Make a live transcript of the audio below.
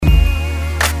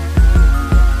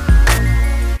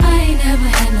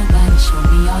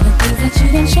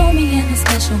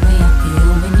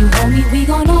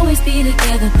be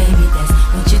together, baby, that's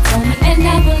what you told me, and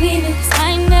I believe it.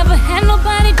 I ain't never had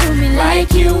nobody do me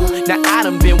like you. Now I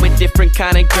done been with different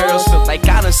kind of girls, feel like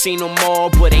I done seen them all,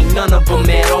 but ain't none of them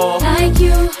at all like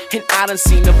you. And I done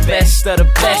seen the best of the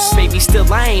best, baby,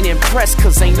 still I ain't impressed,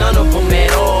 cause ain't none of them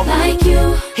at all like you.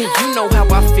 And you know how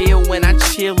I feel when I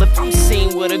chill, if I'm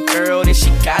seen with a girl, then she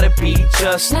gotta be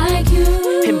just like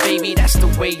you. And baby, that's the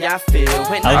way I feel.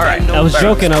 I was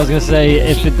joking. I was gonna say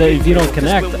if you don't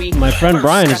connect, my friend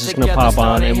Brian is just gonna pop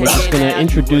on, and we're just gonna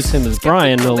introduce him as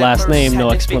Brian, no last name,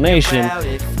 no explanation,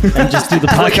 and just do the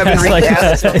podcast like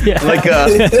that. Yeah. Like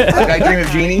I Dream of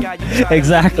Jeannie.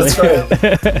 Exactly.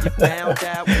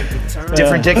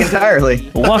 Different dick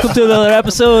entirely. Welcome to another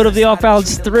episode of the Off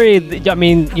Balance 3. I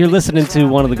mean, you're listening to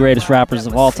one of the greatest rappers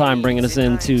of all time bringing us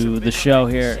into the show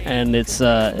here, and it's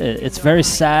very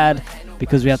sad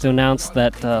because we have to announce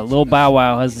that Lil Bow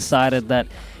Wow has decided that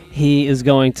he is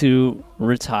going to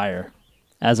retire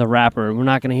as a rapper. We're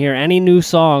not going to hear any new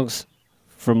songs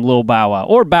from Lil Bow Wow,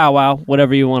 or Bow Wow,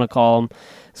 whatever you want to call him.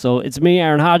 So it's me,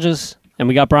 Aaron Hodges, and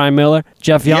we got Brian Miller,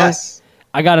 Jeff Young. Yes.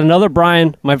 I got another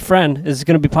Brian, my friend, is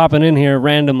going to be popping in here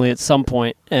randomly at some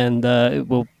point, and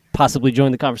will possibly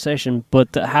join the conversation.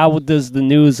 But how does the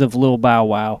news of Lil Bow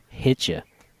Wow hit you?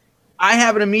 I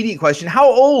have an immediate question. How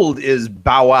old is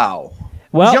Bow Wow?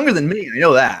 Well, he's younger than me. I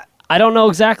know that. I don't know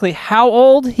exactly how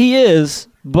old he is,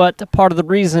 but part of the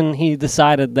reason he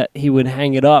decided that he would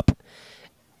hang it up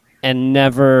and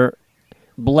never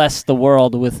bless the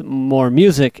world with more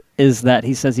music is that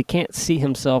he says he can't see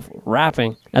himself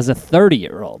rapping as a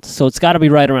 30-year-old. So it's got to be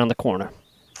right around the corner.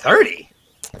 30?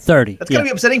 30. That's going to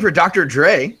be upsetting for Dr.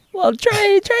 Dre. Well,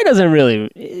 Dre doesn't really,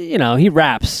 he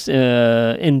raps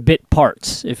in bit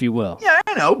parts, if you will. Yeah,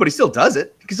 I know, but he still does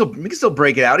it. He can still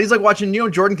break it out. He's like watching,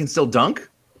 Jordan can still dunk.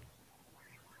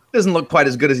 Doesn't look quite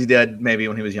as good as he did maybe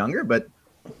when he was younger, but,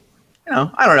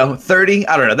 I don't know. 30?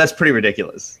 I don't know. That's pretty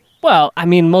ridiculous. Well, I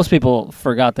mean, most people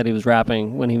forgot that he was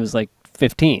rapping when he was like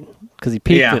 15 because he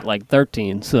peaked at like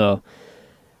 13. So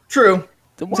true.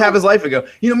 It's half his life ago.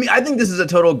 I think this is a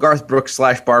total Garth Brooks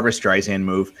 / Barbra Streisand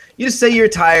move. You just say you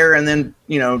retire, and then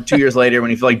 2 years later, when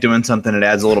you feel like doing something, it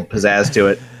adds a little pizzazz to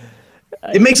it.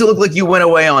 It makes it look like you went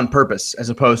away on purpose as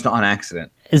opposed to on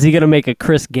accident. Is he gonna make a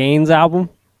Chris Gaines album?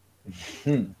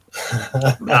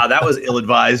 Wow, that was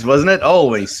ill-advised, wasn't it?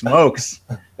 Holy smokes.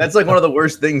 That's like one of the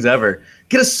worst things ever.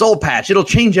 Get a soul patch. It'll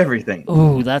change everything.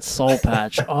 Ooh, that soul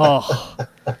patch. Oh,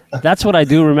 that's what I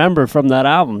do remember from that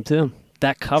album, too.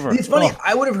 That cover. It's funny.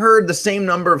 I would have heard the same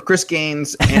number of Chris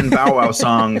Gaines and Bow Wow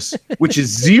songs, which is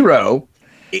 0,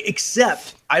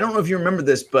 except, I don't know if you remember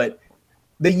this, but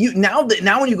now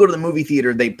when you go to the movie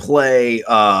theater, they play,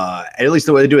 at least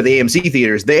the way they do at the AMC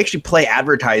theaters, they actually play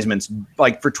advertisements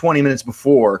like for 20 minutes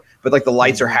before, but like the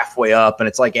lights are halfway up and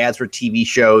it's like ads for TV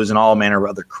shows and all manner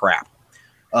of other crap.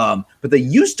 But they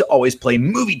used to always play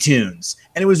movie tunes,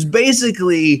 and it was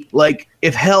basically like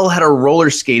if hell had a roller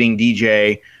skating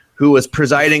DJ who was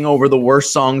presiding over the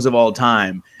worst songs of all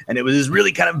time, and it was this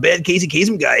really kind of bad Casey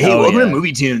Kasem guy. Hey, welcome to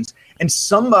movie tunes. And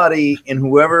somebody in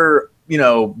whoever,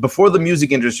 before the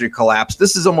music industry collapsed,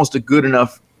 this is almost a good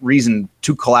enough reason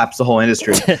to collapse the whole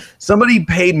industry. Somebody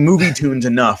paid movie tunes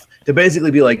enough to basically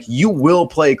be like, you will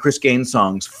play Chris Gaines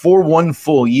songs for 1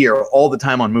 full year all the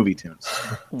time on movie tunes.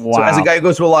 Wow. So as a guy who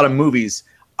goes to a lot of movies,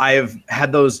 I have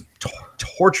had those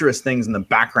torturous things in the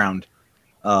background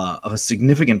of a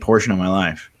significant portion of my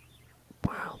life.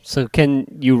 Wow. So can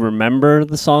you remember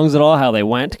the songs at all, how they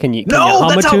went? Can you No, hum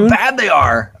that's a how tune? bad they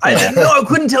are. I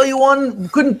couldn't tell you one,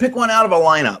 couldn't pick one out of a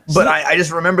lineup. But I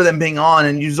just remember them being on,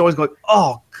 and you just always go,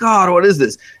 oh, God, what is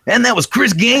this? And that was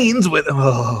Chris Gaines with...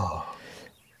 Oh.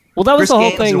 Well, that was Chris the whole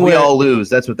Gaines thing and where We All Lose.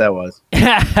 That's what that was.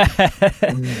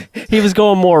 he was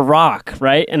going more rock,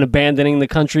 right? And abandoning the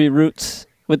country roots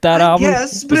with that album?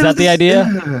 Yes. Was that the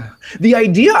idea? The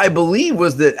idea, I believe,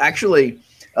 was that actually...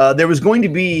 there was going to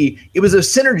be, it was a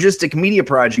synergistic media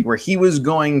project where he was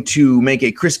going to make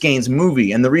a Chris Gaines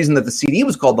movie. And the reason that the CD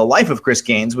was called The Life of Chris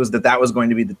Gaines was that was going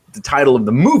to be the title of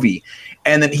the movie.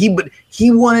 And then he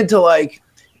wanted to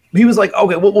he was like,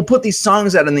 okay, we'll put these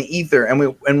songs out in the ether and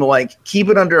we'll like keep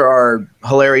it under our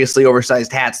hilariously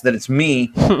oversized hats that it's me.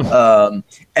 And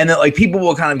that people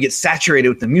will kind of get saturated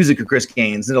with the music of Chris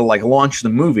Gaines and it'll launch the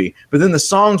movie. But then the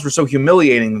songs were so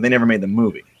humiliating that they never made the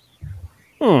movie.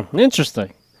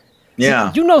 Interesting.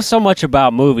 Yeah. You know so much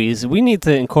about movies. We need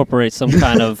to incorporate some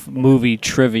kind of movie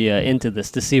trivia into this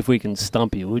to see if we can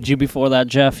stump you. Would you be for that,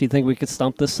 Jeff? You think we could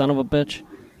stump this son of a bitch?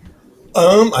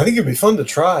 I think it'd be fun to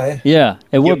try. Yeah,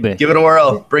 it would be. Give it a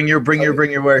whirl. Bring your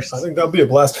worst. I think that'd be a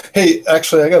blast. Hey,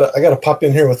 actually, I gotta pop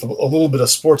in here with a little bit of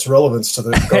sports relevance to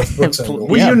the Garth Brooks angle.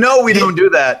 Well, you know we don't do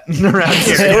that around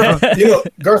here. You know,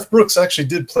 Garth Brooks actually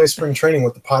did play spring training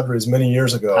with the Padres many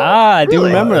years ago. I do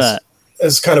remember that.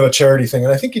 As kind of a charity thing.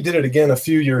 And I think he did it again a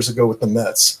few years ago with the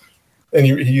Mets. And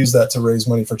he used that to raise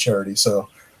money for charity. So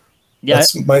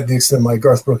that's the extent of my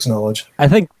Garth Brooks knowledge. I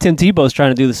think Tim Tebow's trying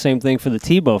to do the same thing for the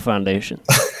Tebow Foundation.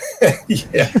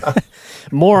 Yeah.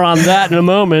 More on that in a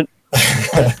moment.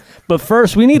 But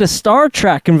first, we need a Star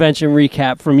Trek convention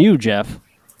recap from you, Jeff.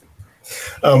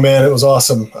 Oh man, it was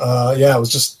awesome. It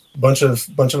was just a bunch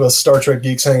of us Star Trek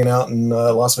geeks hanging out in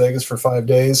Las Vegas for 5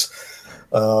 days.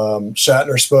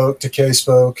 Shatner spoke. Takei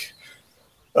spoke.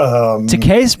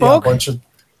 Takei spoke?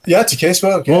 Takei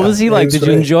spoke. Yeah. What was he like? Did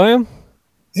you enjoy him?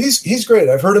 He's great.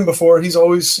 I've heard him before. He's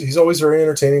always very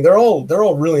entertaining. They're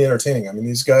all really entertaining. I mean,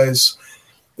 these guys,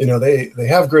 you know, they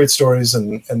have great stories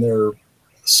and they're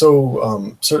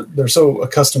they're so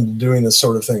accustomed to doing this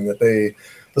sort of thing that the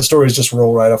stories just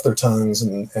roll right off their tongues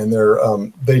and they're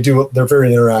very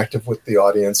interactive with the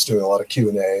audience, doing a lot of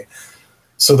Q&A.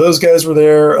 So those guys were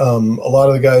there. A lot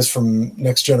of the guys from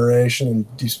Next Generation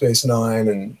and Deep Space Nine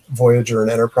and Voyager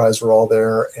and Enterprise were all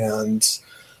there, and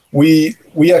we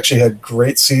actually had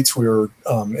great seats. We were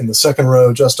in the second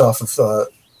row, just off of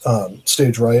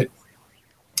stage right,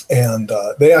 and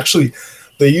they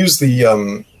use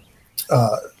the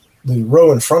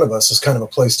row in front of us as kind of a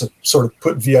place to sort of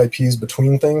put VIPs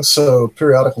between things. So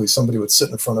periodically, somebody would sit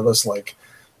in front of us, like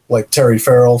Terry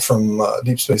Farrell from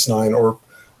Deep Space Nine, or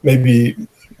maybe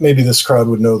this crowd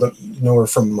would know her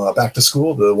from Back to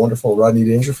School, the wonderful Rodney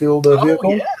Dangerfield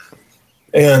vehicle. Yeah.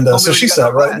 And so she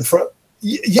sat right in front.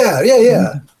 Yeah,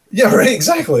 right,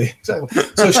 exactly. So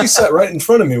she sat right in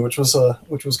front of me, which was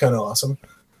kind of awesome.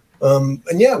 And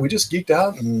yeah, we just geeked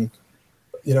out and,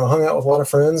 you know, hung out with a lot of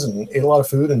friends and ate a lot of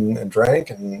food and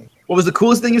drank. And what was the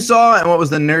coolest thing you saw, and what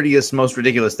was the nerdiest, most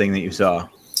ridiculous thing that you saw?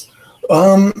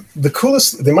 The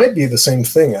coolest, they might be the same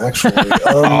thing, actually.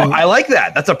 I like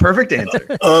that. That's a perfect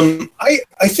answer.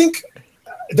 I think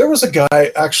there was a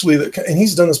guy actually and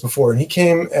he's done this before, and he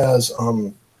came as,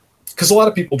 because a lot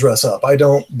of people dress up. I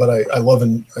don't, but I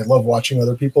love watching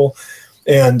other people.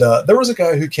 And there was a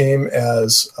guy who came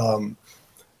as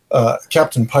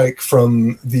Captain Pike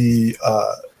from the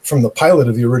pilot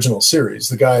of the original series,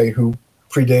 the guy who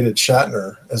predated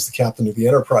Shatner as the captain of the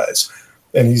Enterprise.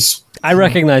 And I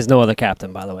recognize no other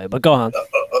captain, by the way, but go on.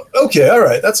 Okay, all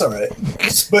right, that's all right.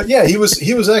 But yeah, he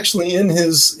was actually in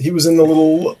the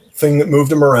little thing that moved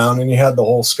him around, and he had the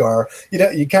whole scar.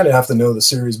 You kind of have to know the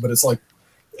series, but it's like,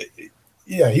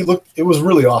 yeah, it was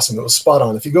really awesome. It was spot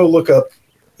on. If you go look up,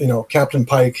 you know, Captain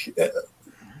Pike,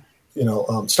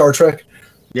 Star Trek.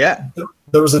 Yeah,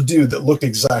 there was a dude that looked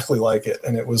exactly like it,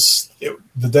 and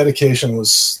the dedication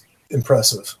was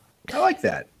impressive. I like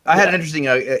that. I had an interesting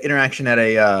interaction at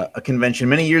a convention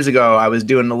many years ago. I was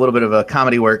doing a little bit of a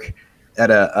comedy work at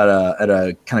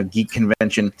a kind of geek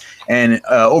convention, and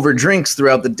over drinks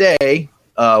throughout the day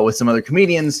with some other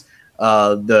comedians,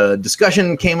 the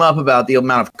discussion came up about the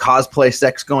amount of cosplay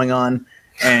sex going on.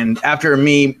 And after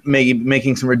me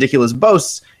making some ridiculous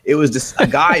boasts, it was just a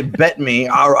guy bet me.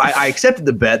 I accepted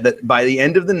the bet that by the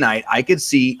end of the night, I could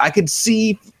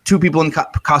see two people in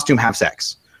costume have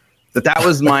sex. That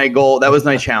was my goal. That was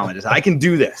my challenge. I can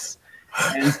do this.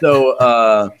 And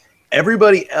so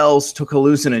everybody else took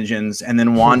hallucinogens and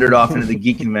then wandered off into the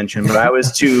geek convention. But I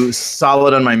was too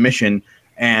solid on my mission,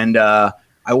 and I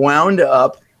wound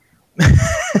up.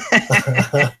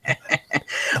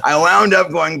 I wound up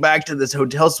going back to this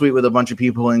hotel suite with a bunch of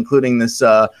people, including this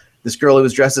girl who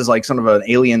was dressed as like sort of an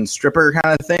alien stripper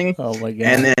kind of thing. Oh my god!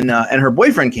 And then and her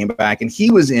boyfriend came back, and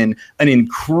he was in an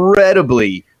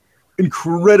incredibly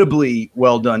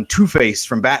well done Two-Face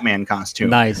from Batman costume.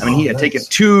 Nice. I mean, he had taken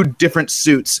two different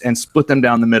suits and split them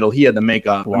down the middle. He had the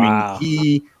makeup. Wow. I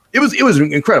mean, it was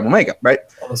incredible makeup, right?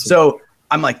 Awesome. So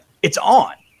I'm like, it's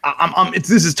on.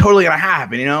 This is totally gonna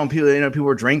happen, you know. People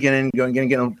were drinking and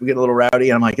getting a little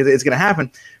rowdy, and I'm like, it's gonna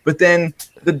happen. But then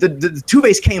the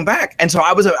Two-Face came back, and so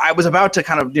I was about to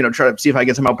kind of try to see if I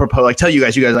get somehow propose, like tell you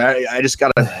guys, I just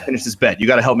gotta finish this bet. You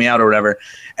gotta help me out or whatever.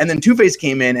 And then Two-Face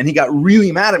came in, and he got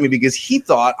really mad at me because he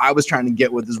thought I was trying to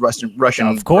get with this Russian,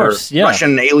 of course, yeah,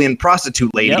 Russian alien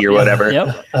prostitute lady or whatever.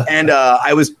 Yep. And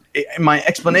I was my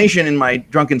explanation in my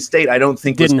drunken state. I don't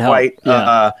think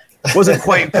wasn't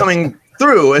quite coming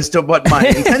through as to what my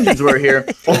intentions were here.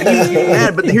 And he was getting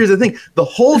mad, but here's the thing: the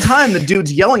whole time the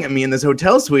dude's yelling at me in this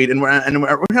hotel suite, and we're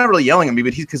not really yelling at me,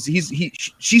 but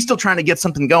she's still trying to get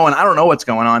something going. I don't know what's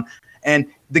going on, and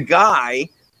the guy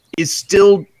is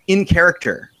still in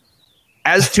character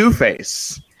as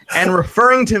Two-Face and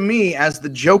referring to me as the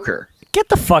Joker. Get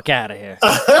the fuck out of here.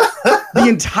 The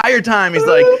entire time he's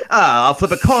like, I'll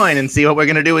flip a coin and see what we're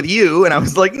going to do with you. And I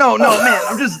was like, no, man,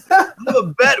 I have a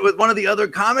bet with one of the other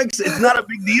comics. It's not a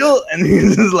big deal. And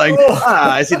he's just like,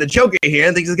 I see the Joker here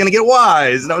and thinks he's going to get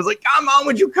wise. And I was like, come on,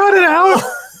 would you cut it out?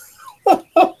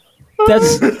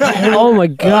 That's, oh my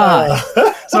God.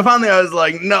 So finally I was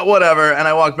like, no, whatever. And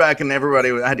I walked back and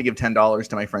I had to give $10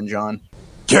 to my friend John.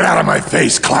 Get out of my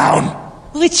face, clown!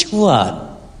 Which one?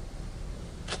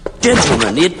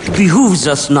 Gentlemen, it behooves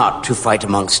us not to fight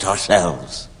amongst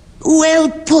ourselves. Well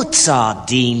put,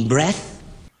 Sardine Breath.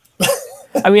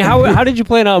 I mean, how did you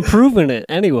plan on proving it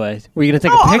anyway? Were you going to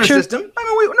take a picture? Honor system.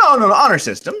 I mean, no, honor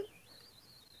system.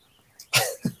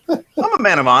 I'm a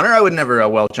man of honor. I would never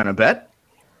welch on a bet.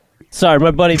 Sorry,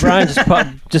 my buddy Brian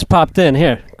just popped in.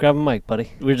 Here, grab a mic, buddy.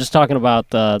 We were just talking about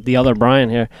the other Brian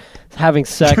here having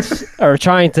sex or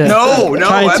trying to. No,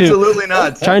 absolutely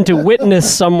not. Trying to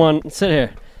witness someone. Sit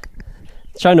here.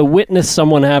 Trying to witness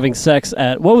someone having sex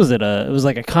at, what was it? It was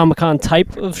like a Comic-Con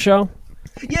type of show.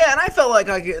 Yeah, and I felt like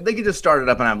they could just start it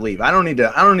up and I'd leave. I don't need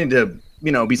to,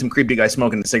 be some creepy guy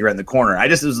smoking a cigarette in the corner. I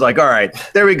just was like, all right,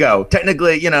 there we go.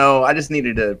 Technically, I just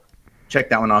needed to check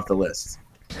that one off the list.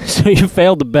 So you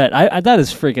failed the bet. That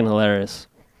is freaking hilarious.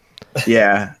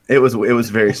 Yeah, it was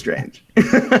very strange.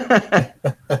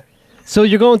 So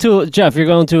you're going to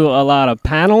a lot of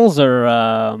panels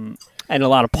or and a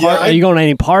lot of are you going to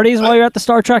any parties while you're at the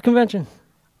Star Trek convention?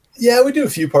 Yeah, we do a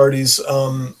few parties.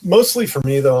 Mostly for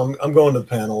me though, I'm going to the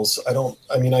panels.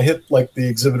 I hit like the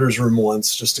exhibitors room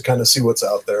once just to kind of see what's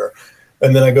out there.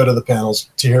 And then I go to the panels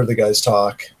to hear the guys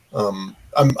talk. I'm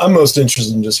most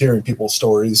interested in just hearing people's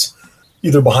stories,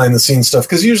 either behind the scenes stuff.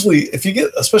 Because usually if you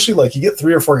get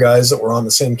 3 or 4 guys that were on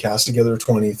the same cast together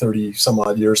 20, 30 some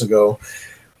odd years ago,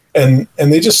 and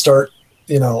they just start,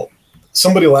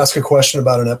 somebody will ask a question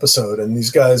about an episode and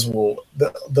these guys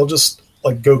they'll just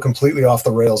like go completely off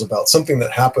the rails about something that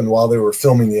happened while they were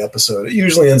filming the episode. It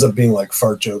usually ends up being like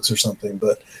fart jokes or something,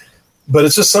 but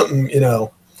it's just something,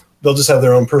 they'll just have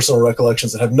their own personal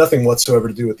recollections that have nothing whatsoever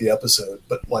to do with the episode.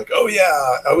 But like, oh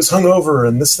yeah, I was hungover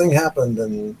and this thing happened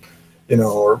and,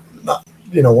 or not,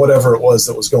 whatever it was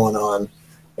that was going on.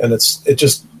 And they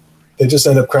just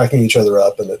end up cracking each other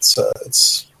up and it's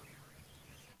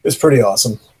pretty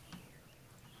awesome.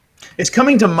 It's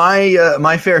coming to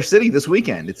my fair city this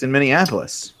weekend. It's in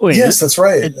Minneapolis. Wait, yes, that's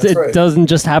right. It doesn't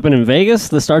just happen in Vegas.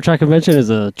 The Star Trek convention is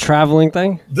a traveling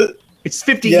thing. It's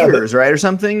 50 years, right, or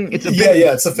something. It's a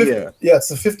it's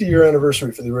the 50-year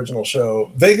anniversary for the original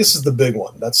show. Vegas is the big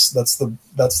one. That's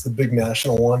the big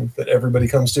national one that everybody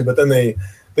comes to. But then they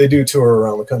do tour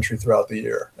around the country throughout the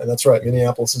year, and that's right.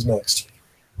 Minneapolis is next.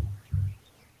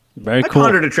 Very I cool.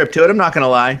 pondered a trip to it. I'm not going to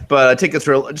lie, but tickets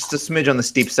were just a smidge on the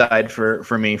steep side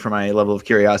for me, for my level of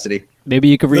curiosity. Maybe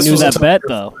you could renew that bet,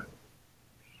 though.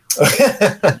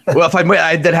 Well, if I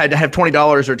had to have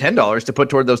 $20 or $10 to put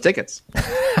toward those tickets.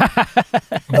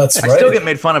 That's right. I still get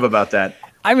made fun of about that.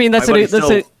 I mean, that's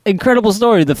an incredible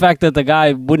story. The fact that the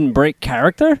guy wouldn't break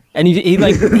character, and he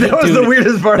like that was the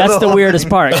weirdest part. That's the weirdest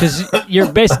part because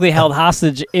you're basically held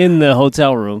hostage in the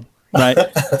hotel room. Right.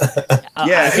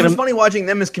 Yeah, it was funny watching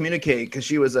them miscommunicate because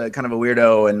she was a kind of a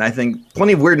weirdo, and I think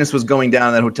plenty of weirdness was going down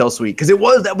in that hotel suite because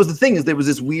that was the thing is there was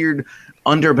this weird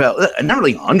underbelly, not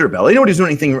really underbelly. Nobody's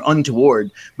doing anything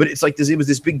untoward, but it's like this. It was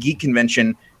this big geek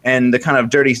convention, and the kind of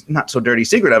dirty, not so dirty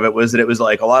secret of it was that it was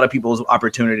like a lot of people's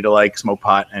opportunity to like smoke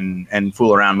pot and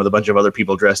fool around with a bunch of other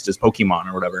people dressed as Pokemon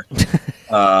or whatever.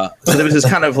 So there was this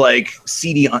kind of like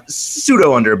seedy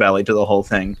pseudo underbelly to the whole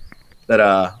thing that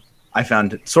I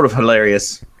found sort of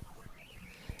hilarious.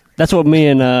 That's what me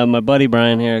and my buddy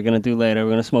Brian here are going to do later.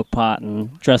 We're going to smoke pot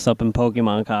and dress up in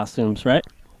Pokemon costumes, right?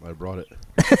 I brought it.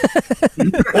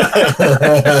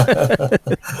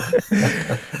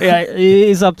 Yeah,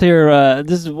 he's up here.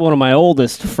 This is one of my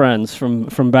oldest friends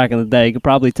from back in the day. You could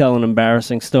probably tell an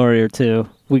embarrassing story or two.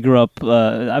 We grew up,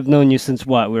 I've known you since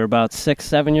what? We were about 6,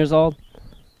 7 years old?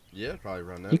 Yeah, probably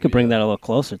around that. You could bring that a little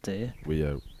closer to you. We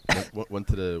went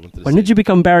to the When did you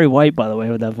become Barry White, by the way,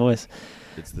 with that voice?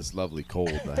 It's this lovely cold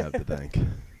I have to thank.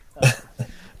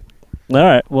 All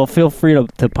right. Well, feel free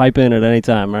to pipe in at any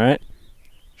time, all right?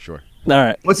 Sure. All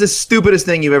right. What's the stupidest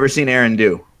thing you've ever seen Aaron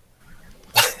do?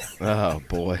 Oh,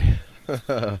 boy.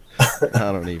 I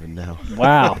don't even know.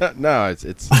 Wow. No,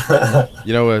 it's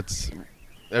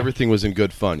everything was in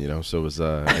good fun, so it was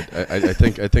I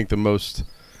think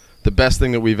the best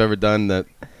thing that we've ever done that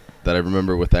I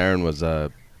remember with Aaron was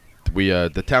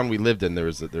the town we lived in, there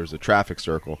was a traffic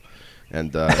circle,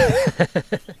 And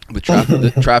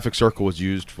the traffic circle was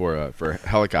used for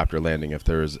helicopter landing if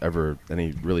there was ever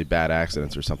any really bad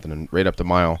accidents or something. And right up a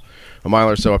mile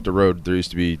or so up the road,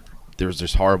 there was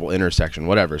this horrible intersection,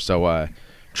 whatever. So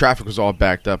traffic was all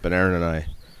backed up, and Aaron and I,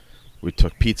 we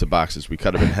took pizza boxes, we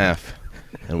cut them in half,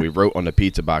 and we wrote on the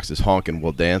pizza boxes, "Honkin'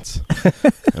 Will Dance."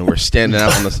 And we're standing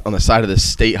out on the side of the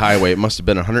state highway. It must have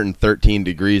been 113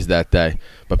 degrees that day,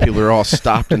 but people are all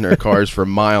stopped in their cars for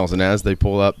miles, and as they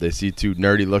pull up, they see two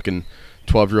nerdy-looking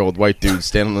 12-year-old white dudes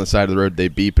standing on the side of the road. They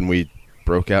beep, and we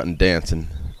broke out and dance. And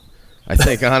I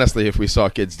think, honestly, if we saw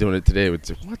kids doing it today, we'd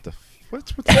say, what the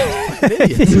what's fucking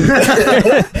idiots?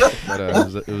 But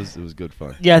it was good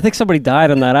fun. Yeah, I think somebody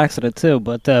died in that accident too,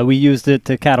 but we used it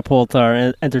to catapult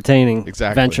our entertaining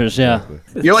ventures. Yeah,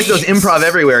 Exactly. You're like those Improv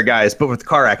Everywhere guys, but with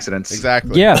car accidents.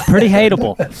 Exactly. Yeah, pretty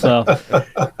hateable. So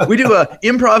we do a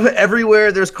Improv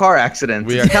Everywhere. There's car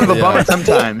accidents. It's kind of a bummer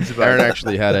sometimes. But. Aaron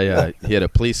actually had a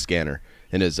police scanner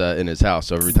in his house.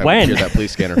 So every time we hear that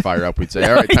police scanner fire up, we'd say,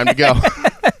 "All right, time to go."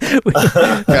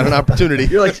 Got an opportunity.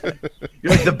 You're like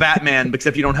the Batman,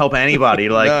 except you don't help anybody.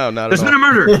 You're like, no, not there's at been all.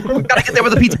 a murder. We gotta get there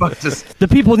with the pizza boxes. The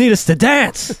people need us to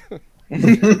dance.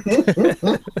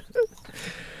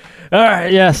 All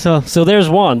right, yeah. So there's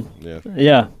one.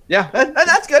 Yeah.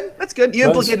 That's good. That's good. You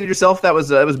implicated yourself. That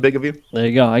was big of you. There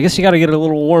you go. I guess you got to get it a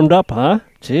little warmed up, huh?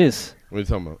 Jeez. What are you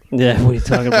talking about? Yeah, what are you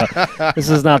talking about? This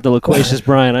is not the loquacious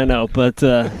Brian, I know, but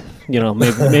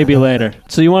maybe later.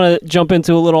 So you want to jump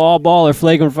into a little all ball or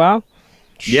flagrant foul?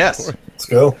 Yes. Sure. Let's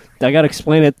go. I got to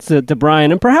explain it to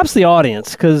Brian and perhaps the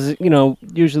audience, because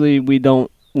usually we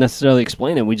don't necessarily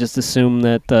explain it. We just assume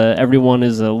that everyone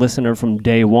is a listener from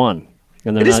day one.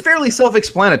 And it is fairly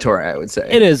self-explanatory, I would say.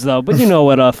 It is, though. But you know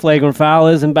what a flagrant foul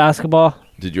is in basketball?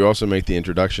 Did you also make the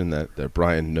introduction that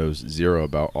Brian knows zero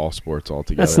about all sports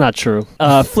altogether? That's not true.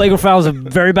 Flagrant foul is a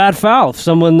very bad foul. If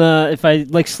someone, if I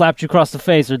slapped you across the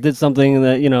face or did something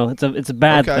that it's a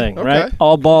bad thing, right?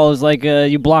 All ball is like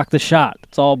you block the shot.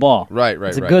 It's all ball. Right.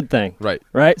 It's a good thing.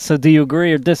 Right. So do you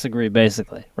agree or disagree,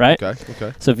 basically? Right.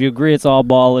 Okay. So if you agree, it's all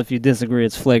ball. If you disagree,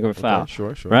 it's flagrant foul.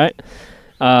 Sure. Right.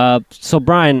 So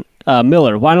Brian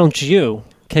Miller, why don't you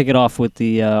kick it off with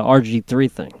the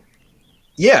RG3 thing?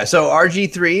 Yeah, so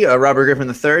RG3, Robert Griffin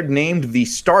III, named the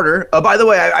starter. By the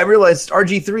way, I realized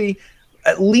RG3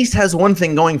 at least has one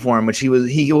thing going for him, which he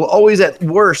will always at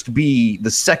worst be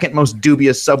the second most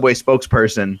dubious Subway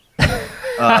spokesperson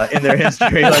in their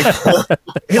history. Like,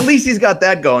 at least he's got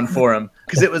that going for him.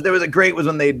 Because there was a great was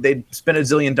when they spent $1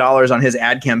 zillion on his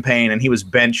ad campaign and he was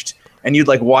benched. And you'd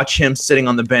watch him sitting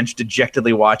on the bench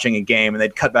dejectedly watching a game, and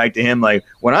they'd cut back to him like,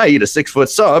 "When I eat a 6-foot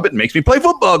sub, it makes me play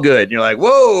football good." And you're like,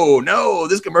 "Whoa, no,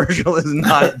 this commercial is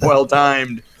not well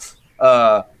timed."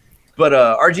 But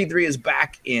RG3 is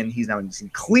back he's now in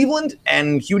Cleveland,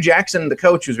 and Hugh Jackson, the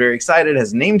coach, who's very excited,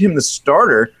 has named him the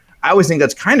starter. I always think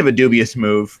that's kind of a dubious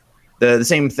move. The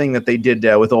same thing that they did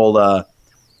with old,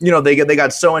 they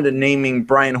got so into naming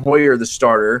Brian Hoyer the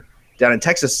starter down in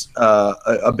Texas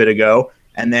a bit ago.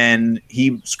 And then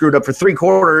he screwed up for 3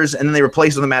 quarters, and then they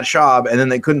replaced him with Matt Schaub, and then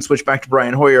they couldn't switch back to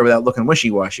Brian Hoyer without looking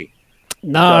wishy-washy.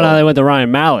 No, they went to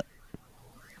Ryan Mallett.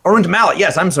 Or went to Mallett,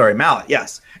 yes. I'm sorry, Mallett,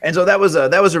 yes. And so that was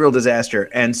a real disaster.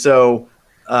 And so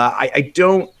I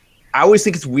always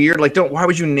think it's weird. Like, why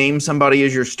would you name somebody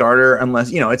as your starter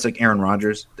unless it's like Aaron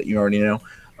Rodgers that you already know.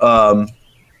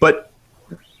 But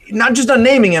not just on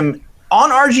naming him, on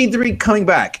RG3 coming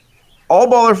back, all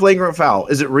ball or flagrant foul.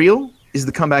 Is it real? Is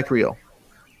the comeback real?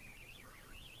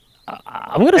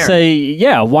 I'm going to say,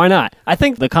 yeah, why not? I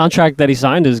think the contract that he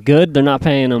signed is good. They're not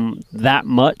paying him that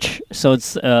much, so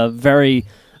it's very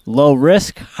low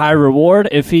risk, high reward.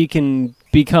 If he can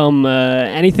become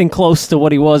anything close to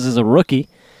what he was as a rookie,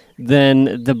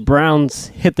 then the Browns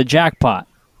hit the jackpot.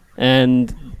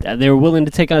 And they were willing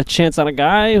to take a chance on a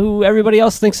guy who everybody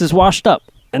else thinks is washed up.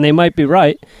 And they might be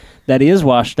right that he is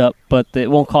washed up, but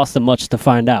it won't cost them much to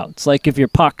find out. It's like if you're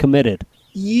pot committed.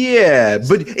 Yeah,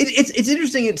 but it's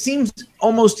interesting. It seems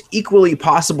almost equally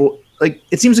possible. Like,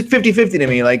 it seems like 50-50 to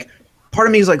me. Like, part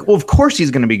of me is like, well, of course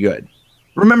he's going to be good.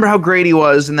 Remember how great he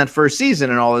was in that first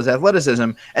season and all his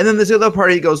athleticism. And then this other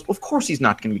part, he goes, well, of course he's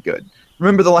not going to be good.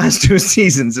 Remember the last 2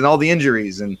 seasons and all the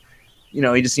injuries. And,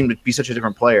 he just seemed to be such a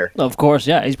different player. Of course,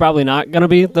 yeah. He's probably not going to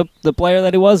be the player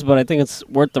that he was, but I think it's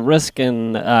worth the risk.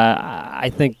 And I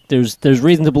think there's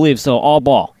reason to believe. So, all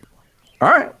ball. All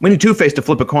right. We need Two-Face to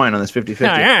flip a coin on this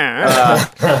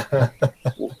 50-50.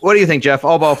 What do you think, Jeff?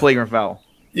 All ball, flagrant foul?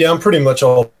 Yeah, I'm pretty much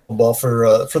all ball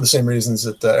for the same reasons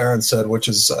that Aaron said, which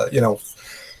is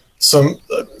some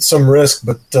risk,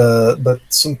 but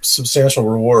some substantial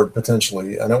reward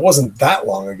potentially. And it wasn't that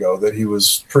long ago that he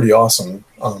was pretty awesome.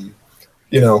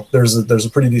 there's a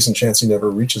pretty decent chance he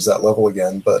never reaches that level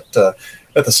again. But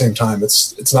at the same time,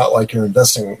 it's not like you're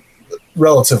investing,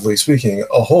 relatively speaking,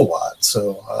 a whole lot.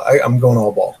 So I'm going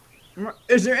all ball.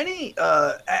 Is there any?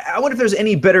 I wonder if there's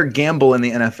any better gamble in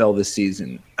the NFL this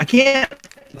season. I can't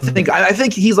think. I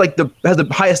think he's like has the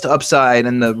highest upside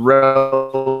and the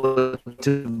relatively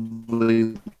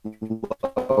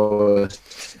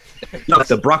lowest.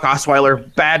 The Brock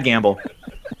Osweiler bad gamble.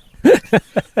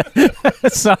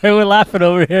 Sorry, we're laughing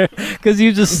over here because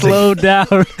you just slowed down.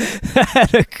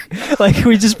 Like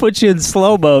we just put you in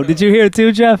slow mo. Did you hear it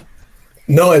too, Jeff?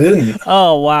 No, I didn't.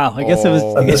 Oh wow! I guess it was.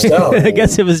 I missed out. I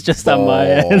guess it was just on my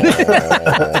end.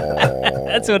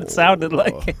 That's what it sounded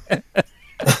like.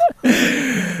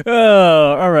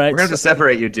 Oh, all right. We're gonna have to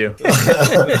separate you two.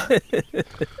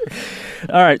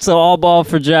 All right, so all ball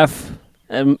for Jeff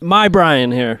and my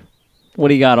Brian here. What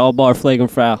do you got? All ball or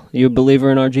flagrant foul? You a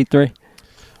believer in RG3?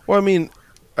 Well, I mean,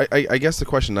 I guess the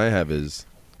question I have is,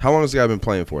 how long has the guy been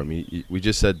playing for? I mean, we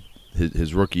just said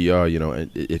his rookie,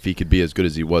 if he could be as good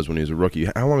as he was when he was a rookie,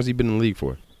 how long has he been in the league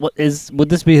for? Would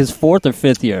this be his 4th or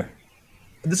 5th year?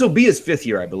 This will be his 5th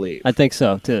year, I believe. I think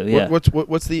so too. Yeah.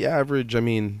 What's the average? I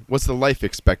mean, what's the life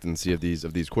expectancy of these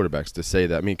quarterbacks to say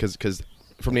that? I mean, because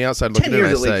from the outside looking in,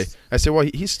 I say, well,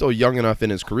 he's still young enough in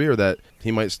his career that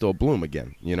he might still bloom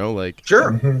again.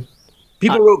 Sure. Mm-hmm.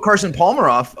 People wrote Carson Palmer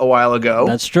off a while ago.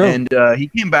 That's true. And he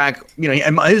came back. He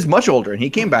was much older, and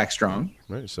he came back strong.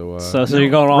 Right. So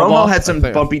you're going all Romo ball? had some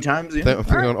bumpy times. I'm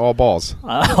thinking all balls.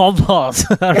 All balls.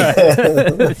 All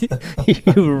right.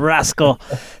 You rascal.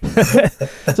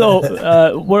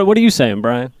 So what are you saying,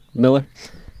 Brian Miller?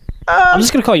 I'm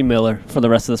just gonna call you Miller for the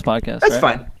rest of this podcast. That's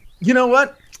fine. You know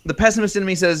what? The pessimist in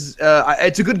me says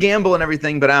it's a good gamble and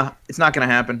everything, but it's not going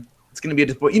to happen. It's going to be a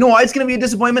disappointment. You know why it's going to be a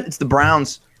disappointment? It's the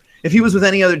Browns. If he was with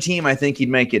any other team, I think he'd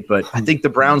make it, but I think the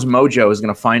Browns' mojo is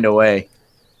going to find a way.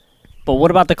 But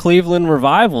what about the Cleveland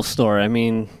Revival story? I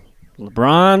mean,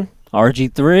 LeBron,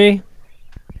 RG3,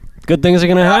 good things are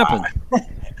going to happen.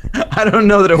 I don't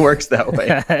know that it works that way.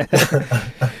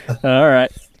 All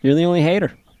right. You're the only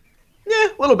hater. Yeah,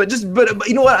 a little bit. But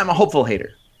you know what? I'm a hopeful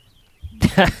hater.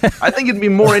 I think it'd be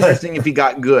more interesting if he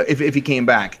got good, if he came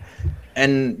back. But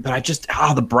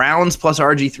the Browns plus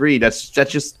RG3, that's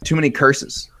just too many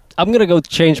curses. I'm going to go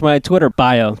change my Twitter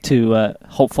bio to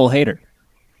hopeful hater.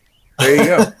 There you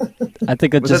go. I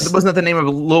think it wasn't that the name of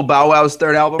Lil Bow Wow's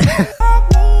third album?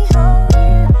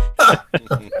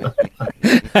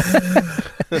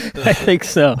 I think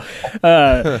so.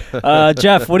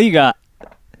 Jeff, what do you got?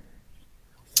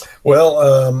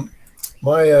 Well,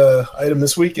 my item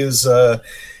this week is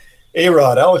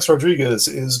A-Rod, Alex Rodriguez,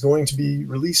 is going to be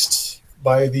released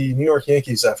by the New York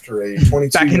Yankees after a 22-year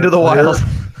Back into the wild.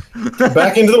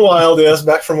 Back into the wild, yes,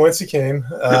 back from whence he came.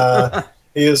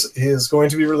 He is going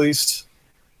to be released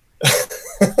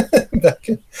back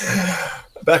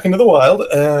into the wild,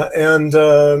 and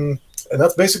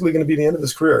that's basically going to be the end of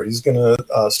his career. He's going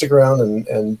to stick around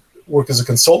and work as a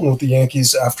consultant with the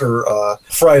Yankees after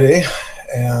Friday,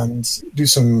 and do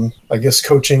some, I guess,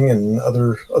 coaching and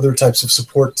other types of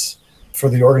support for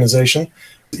the organization.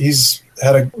 He's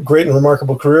had a great and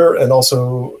remarkable career and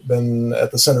also been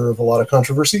at the center of a lot of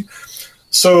controversy.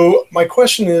 So my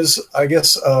question is, I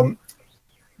guess,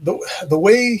 the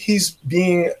way he's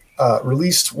being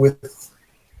released with,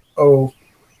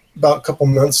 about a couple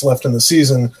months left in the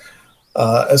season,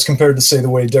 as compared to, say, the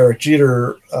way Derek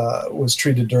Jeter was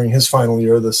treated during his final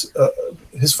year,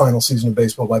 his final season of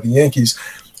baseball by the Yankees.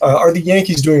 Are the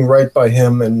Yankees doing right by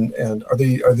him, and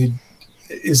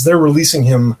is they're releasing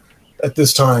him at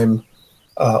this time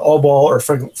all ball or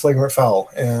flagrant foul?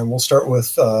 And we'll start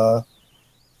with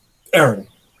Aaron.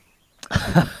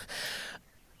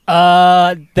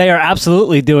 They are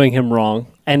absolutely doing him wrong,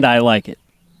 and I like it.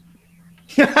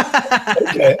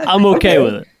 Okay. I'm okay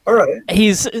with it. All right.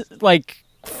 He's like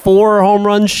 4 home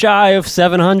runs shy of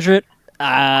 700.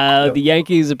 The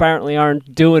Yankees apparently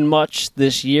aren't doing much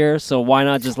this year, so why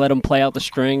not just let him play out the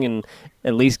string and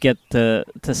at least get to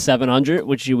 700,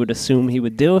 which you would assume he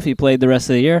would do if he played the rest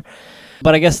of the year.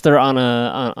 But I guess they're on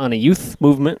a youth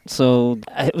movement, so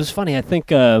it was funny. I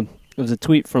think it was a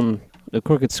tweet from the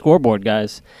Crooked Scoreboard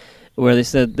guys where they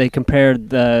said they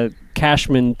compared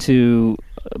Cashman to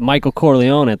Michael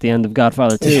Corleone at the end of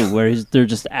Godfather 2, where they're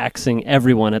just axing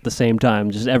everyone at the same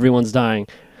time, just everyone's dying.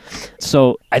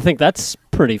 So I think that's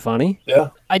pretty funny. Yeah,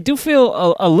 I do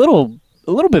feel a little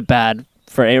bit bad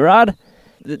for A-Rod.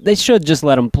 They should just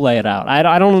let him play it out.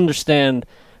 I don't understand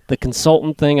the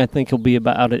consultant thing. I think he'll be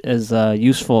about as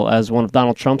useful as one of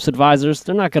Donald Trump's advisors.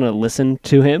 They're not going to listen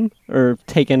to him or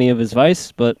take any of his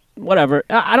advice, but whatever.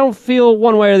 I don't feel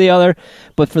one way or the other,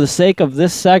 but for the sake of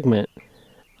this segment,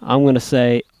 I'm going to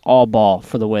say all ball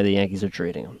for the way the Yankees are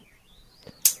treating him.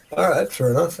 All right,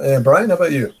 fair enough. And Brian, how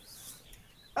about you?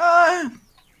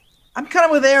 I'm kind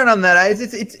of with Aaron on that.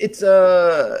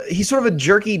 He's sort of a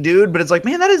jerky dude, but it's like,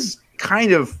 man, that's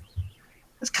kind of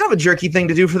a jerky thing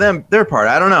to do for their part.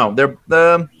 I don't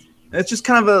know. It's just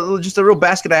kind of just a real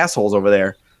basket of assholes over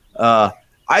there.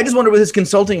 I just wonder with his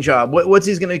consulting job, what's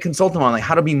he's going to consult him on, like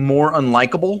how to be more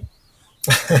unlikable.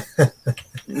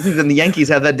 Then the Yankees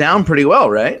have that down pretty well,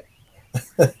 right? I'm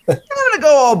going to go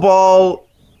all ball.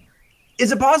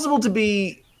 Is it possible to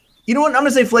be? You know what? I'm going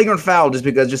to say flagrant foul just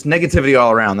because just negativity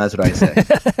all around. That's what I say.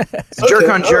 It's jerk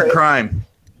on jerk crime.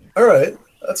 All right.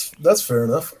 That's fair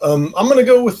enough. I'm going to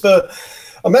go with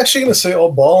I'm actually going to say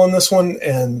all ball on this one,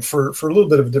 and for a little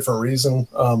bit of a different reason.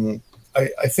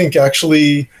 I think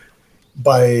actually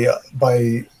by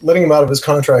letting him out of his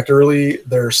contract early,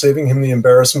 they're saving him the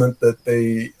embarrassment that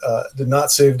they did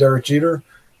not save Derek Jeter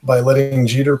by letting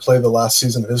Jeter play the last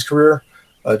season of his career.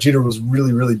 Jeter was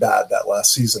really, really bad that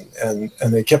last season, and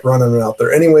they kept running him out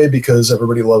there anyway because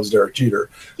everybody loves Derek Jeter.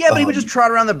 Yeah, but he would just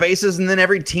trot around the bases, and then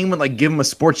every team would like give him a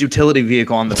sports utility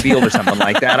vehicle on the field or something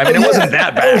like that. I mean, it wasn't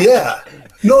that bad. Oh, yeah.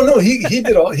 No,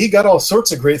 he got all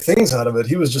sorts of great things out of it.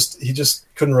 He just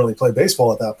couldn't really play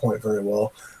baseball at that point very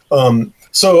well.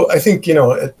 So I think,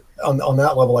 on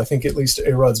that level, I think at least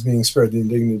A-Rod's being spared the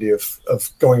indignity of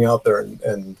going out there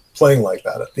and playing like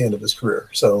that at the end of his career.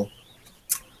 So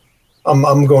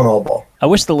I'm going all ball. I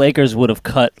wish the Lakers would have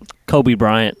cut Kobe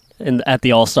Bryant at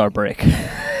the All-Star break.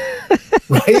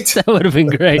 Right? That would have been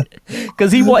great.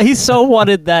 Because he so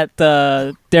wanted that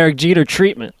Derek Jeter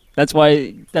treatment. That's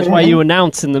why you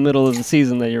announce in the middle of the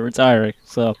season that you're retiring.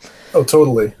 So, oh,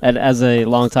 totally. And as a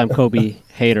longtime Kobe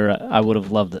hater, I would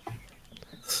have loved it.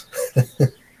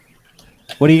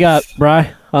 What do you got, Bri,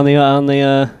 on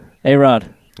the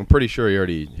A-Rod? I'm pretty sure he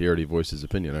already voiced his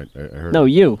opinion. I heard. No,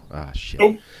 you. Ah, shit.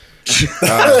 Oh.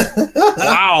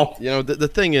 Wow. The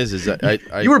thing is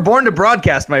I you were born to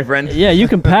broadcast, my friend. Yeah, you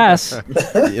can pass.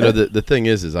 The thing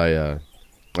is I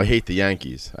hate the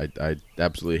Yankees. I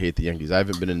absolutely hate the Yankees. I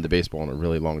haven't been into baseball in a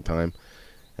really long time,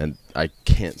 and I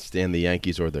can't stand the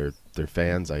Yankees or their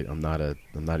fans. I'm not a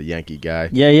Yankee guy.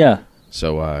 Yeah.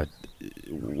 So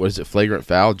what is it, flagrant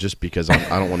foul? Just because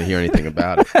I don't want to hear anything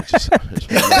about it. Just get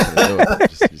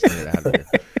it out of here.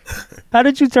 How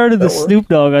did you turn into Snoop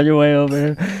Dogg on your way over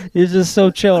here? You're just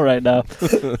so chill right now.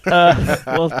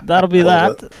 Well, that'll be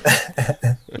that.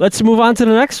 Let's move on to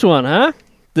the next one, huh?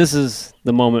 This is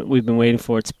the moment we've been waiting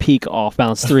for. It's peak Off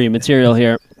Balance 3 material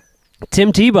here.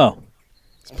 Tim Tebow.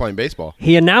 He's playing baseball.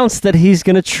 He announced that he's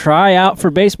going to try out for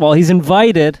baseball. He's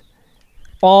invited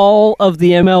all of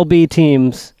the MLB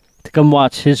teams to come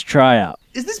watch his tryout.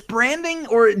 Is this branding,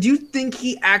 or do you think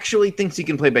he actually thinks he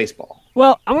can play baseball?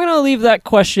 Well, I'm going to leave that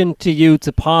question to you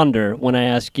to ponder when I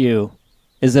ask you,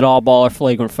 is it all ball or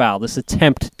flagrant foul? This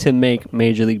attempt to make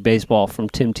Major League Baseball from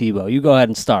Tim Tebow. You go ahead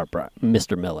and start,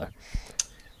 Mr. Miller.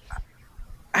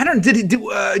 I don't.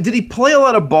 Did he play a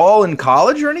lot of ball in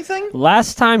college or anything?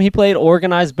 Last time he played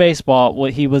organized baseball,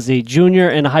 he was a junior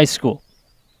in high school.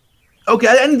 Okay,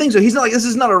 I didn't think so. He's not like, this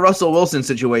is not a Russell Wilson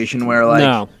situation where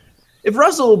no. If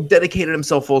Russell dedicated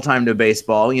himself full time to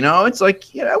baseball, it's like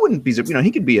I wouldn't be.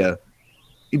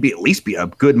 He'd at least be a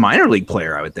good minor league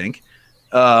player, I would think.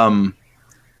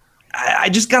 I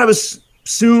just gotta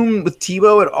assume with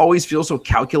Tebow, it always feels so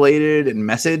calculated and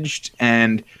messaged,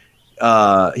 and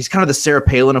he's kind of the Sarah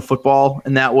Palin of football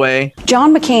in that way.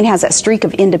 John McCain has that streak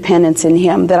of independence in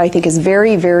him that I think is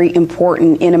very, very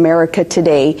important in America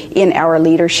today in our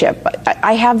leadership.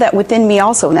 I have that within me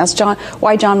also, and that's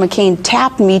why John McCain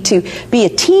tapped me to be a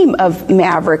team of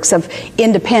Mavericks, of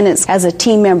independence as a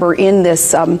team member in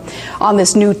this on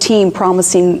this new team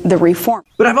promising the reform.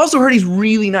 But I've also heard he's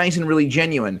really nice and really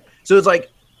genuine. So it's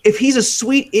like, if he's a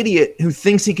sweet idiot who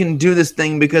thinks he can do this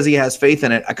thing because he has faith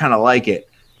in it, I kind of like it.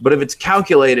 But if it's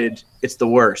calculated, it's the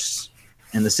worst.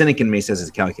 And the cynic in me says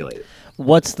it's calculated.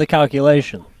 What's the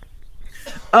calculation?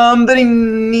 That he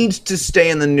needs to stay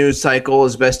in the news cycle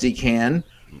as best he can.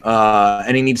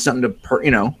 And he needs something to, put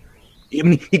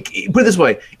it this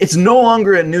way. It's no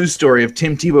longer a news story if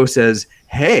Tim Tebow says,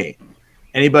 hey,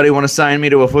 anybody want to sign me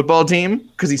to a football team?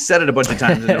 Because he said it a bunch of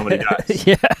times and nobody does.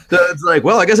 Yeah. So it's like,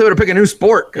 well, I guess I better pick a new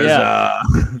sport.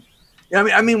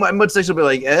 I mean, what's next will be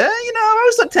like, I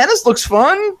always thought tennis looks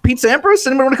fun. Pete Sampras,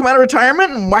 anybody want to come out of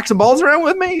retirement and whack some balls around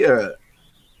with me?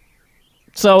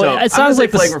 So it sounds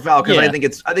like flagrant foul because I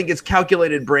think it's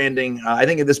calculated branding. I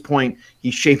think at this point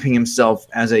he's shaping himself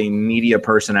as a media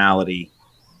personality,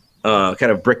 kind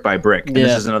of brick by brick. And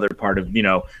this is another part of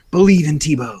believe in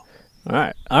Tebow.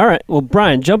 All right. Well,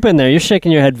 Brian, jump in there. You're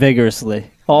shaking your head vigorously.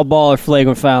 All ball or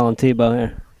flagrant foul on Tebow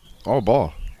here. All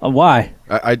ball. Why?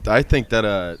 I think that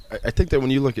I think that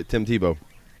when you look at Tim Tebow,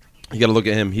 you got to look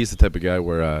at him. He's the type of guy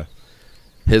where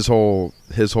his whole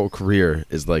career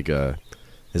is like an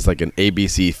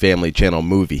ABC Family Channel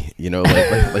movie. You know,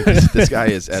 like this guy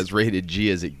is as rated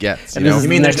G as it gets. You know, you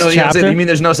mean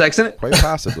there's no sex in it? Quite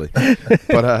possibly.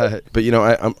 but you know,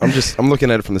 I'm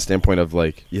looking at it from the standpoint of,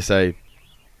 like, you say,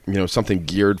 you know, something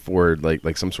geared for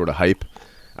like some sort of hype.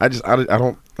 I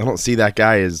don't see that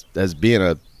guy as being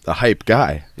a hype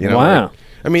guy. You know, wow.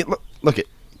 I mean, look at,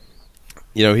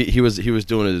 you know, he was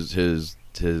doing his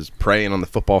praying on the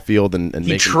football field and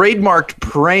he trademarked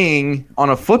praying on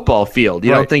a football field.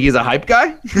 You don't think he's a hype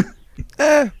guy?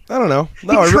 I don't know.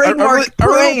 No, I really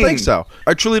don't think so.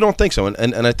 I truly don't think so.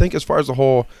 And I think as far as the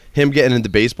whole him getting into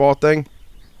baseball thing,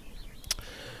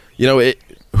 you know,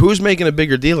 who's making a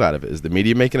bigger deal out of it? Is the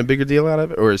media making a bigger deal out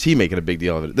of it, or is he making a big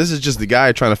deal out of it? This is just the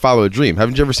guy trying to follow a dream.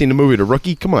 Haven't you ever seen the movie The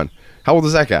Rookie? Come on. How old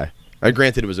is that guy?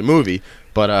 Granted, it was a movie,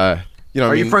 but you know.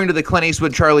 Are you referring to the Clint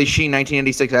Eastwood, Charlie Sheen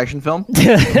 1986 action film?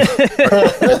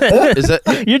 Is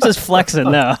that? You're just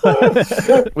flexing now.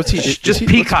 What's he? Just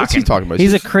peacocking. What's he talking about?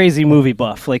 He's a crazy movie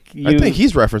buff. Like I think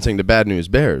he's referencing the Bad News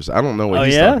Bears. I don't know what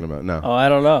he's talking about. No. Oh, I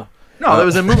don't know. No, there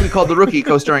was a movie called The Rookie,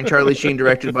 co-starring Charlie Sheen,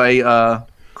 directed by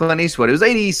Clint Eastwood. It was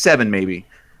 87, maybe.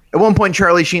 At one point,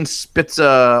 Charlie Sheen spits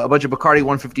a bunch of Bacardi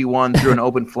 151 through an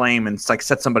open flame and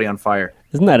sets somebody on fire.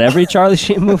 Isn't that every Charlie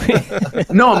Sheen movie?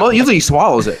 No, usually he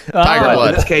swallows it. Tiger blood.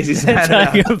 In this case, he's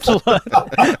Tiger blood.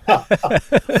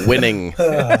 Winning.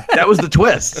 That was the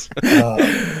twist.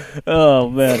 Oh,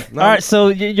 man. All right, so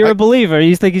you're a believer.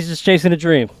 You think he's just chasing a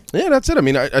dream? Yeah, that's it. I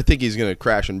mean, I think he's going to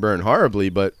crash and burn horribly,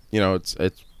 but, you know, it's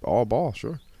all ball,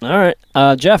 sure. All right.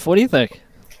 Jeff, what do you think?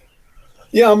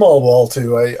 Yeah, I'm all ball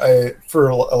too. I for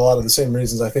a lot of the same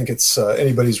reasons. I think it's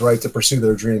anybody's right to pursue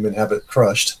their dream and have it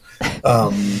crushed.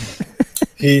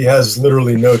 He has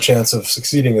literally no chance of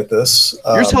succeeding at this.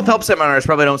 Your self-help seminars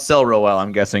probably don't sell real well,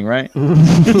 I'm guessing, right?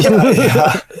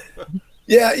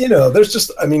 Yeah, you know, there's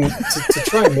just, I mean, to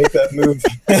try and make that move,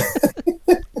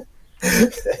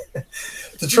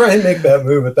 to try and make that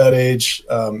move at that age,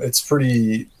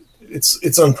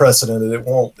 it's unprecedented. It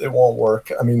won't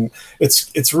work. I mean,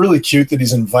 it's really cute that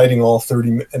he's inviting all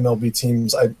 30 MLB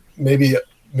teams. Maybe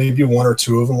one or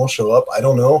two of them will show up. I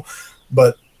don't know,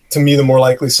 but to me, the more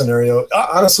likely scenario,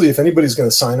 honestly, if anybody's going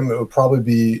to sign him, it would probably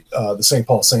be the St.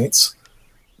 Paul Saints,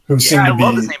 who seem to be. I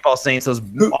love the St. Paul Saints. Those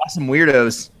awesome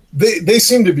weirdos. They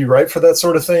seem to be right for that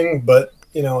sort of thing. But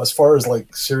you know, as far as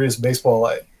like serious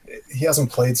baseball, he hasn't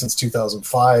played since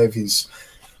 2005. He's,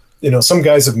 you know, some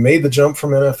guys have made the jump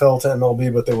from NFL to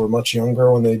MLB, but they were much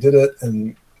younger when they did it,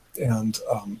 and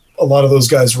a lot of those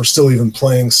guys were still even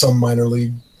playing some minor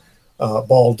league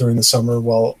ball during the summer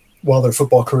while their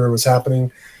football career was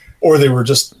happening, or they were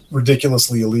just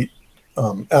ridiculously elite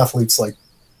athletes like,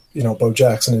 you know, Bo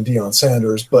Jackson and Deion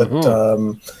Sanders. But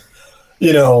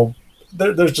you know,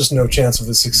 there's just no chance of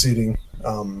this succeeding.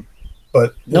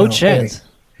 But no chance. Hey,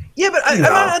 yeah, but I'm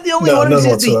not the only one none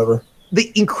whatsoever. The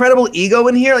incredible ego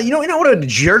in here. Like, you know what a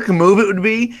jerk move it would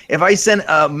be if I sent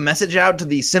a message out to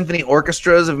the symphony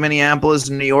orchestras of Minneapolis,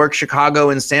 New York, Chicago,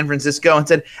 and San Francisco and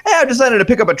said, "Hey, I've decided to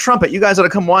pick up a trumpet. You guys ought to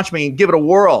come watch me and give it a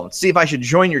whirl. See if I should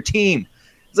join your team."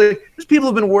 It's like, there's people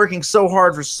who've been working so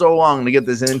hard for so long to get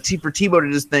this, and for Tebow to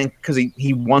just think because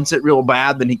he wants it real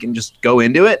bad, then he can just go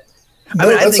into it.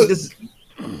 I think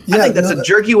that's a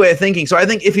jerky way of thinking. So I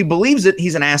think if he believes it,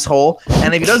 he's an asshole,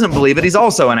 and if he doesn't believe it, he's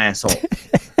also an asshole.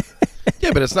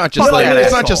 Yeah, but it's not just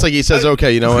like he says,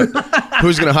 okay, you know what,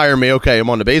 who's going to hire me? Okay, I'm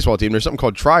on the baseball team. There's something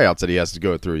called tryouts that he has to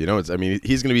go through. You know,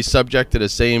 he's going to be subject to the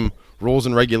same rules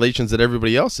and regulations that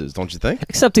everybody else is, don't you think?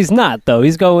 Except he's not, though.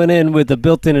 He's going in with a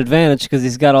built-in advantage because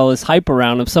he's got all this hype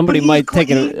around him. Somebody might take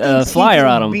a flyer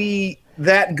on him. Be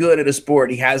that good at a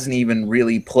sport he hasn't even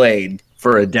really played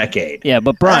for a decade. Yeah,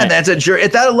 but Brian, that's a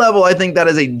at that level. I think that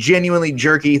is a genuinely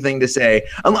jerky thing to say.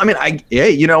 I mean,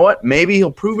 you know what? Maybe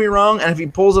he'll prove me wrong, and if he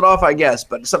pulls it off, I guess.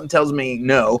 But something tells me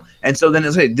no. And so then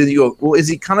it's like, well, is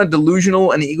he kind of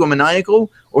delusional and egomaniacal,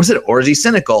 or is he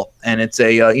cynical? And it's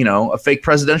a fake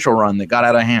presidential run that got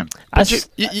out of hand.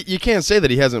 You can't say that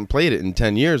he hasn't played it in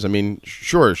 10 years. I mean,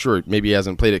 sure, maybe he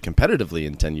hasn't played it competitively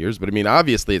in 10 years, but I mean,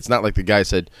 obviously, it's not like the guy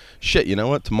said, "Shit, you know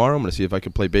what? Tomorrow I'm going to see if I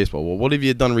can play baseball." Well, what have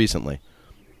you done recently?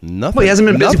 Nothing. Well, he hasn't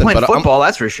been busy playing football,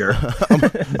 that's for sure. I'm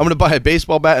going to buy a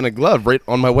baseball bat and a glove right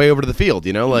on my way over to the field.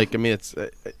 You know, like, I mean, it's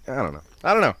I don't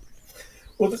know.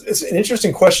 Well, it's an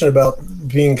interesting question about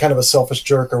being kind of a selfish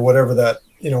jerk or whatever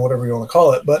you want to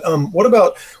call it. But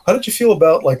how did you feel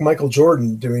about like Michael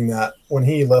Jordan doing that when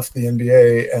he left the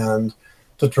NBA and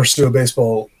to pursue a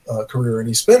baseball career? And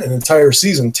he spent an entire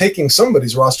season taking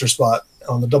somebody's roster spot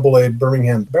on the AA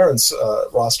Birmingham Barons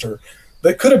roster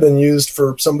that could have been used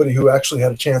for somebody who actually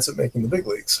had a chance at making the big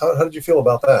leagues. How did you feel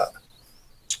about that?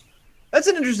 That's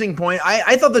an interesting point.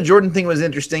 I thought the Jordan thing was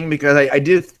interesting because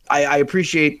I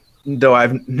appreciate, though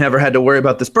I've never had to worry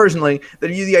about this personally, that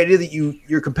the idea that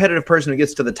you're a competitive person who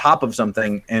gets to the top of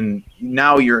something and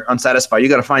now you're unsatisfied. You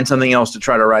got to find something else to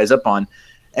try to rise up on.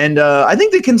 And I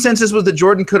think the consensus was that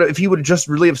Jordan could have, if he would have just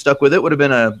really have stuck with it, would have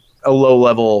been a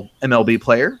low-level MLB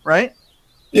player, right?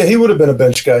 Yeah, he would have been a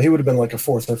bench guy. He would have been like a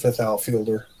fourth or fifth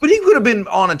outfielder. But he could have been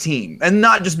on a team, and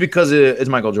not just because it's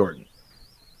Michael Jordan.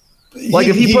 Like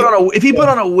if he put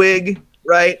on a wig,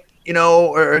 right? You know,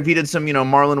 or if he did some,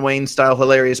 Marlon Wayne style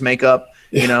hilarious makeup,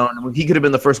 he could have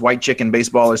been the first white chick in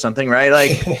baseball or something, right?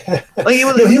 Like he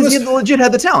legit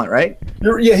had the talent, right?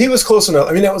 Yeah, he was close enough.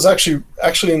 I mean, that was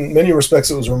actually in many respects,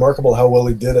 it was remarkable how well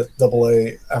he did at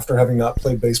AA after having not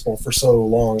played baseball for so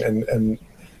long. And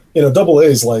AA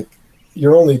is like,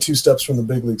 you're only 2 steps from the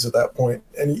big leagues at that point.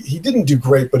 And he didn't do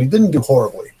great, but he didn't do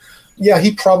horribly. Yeah,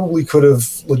 he probably could have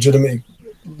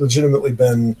legitimately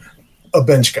been a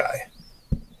bench guy.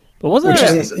 But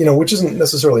which isn't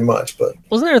necessarily much, but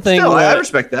wasn't there a thing? Still, I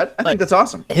respect that. I think that's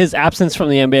awesome. His absence from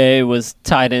the NBA was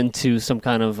tied into some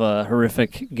kind of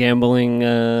horrific gambling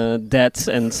debts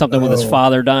and something with his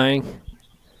father dying.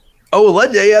 Oh,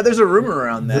 yeah, there's a rumor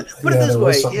around that. Put it this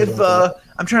way: if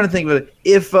I'm trying to think of it,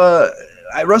 if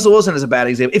Russell Wilson is a bad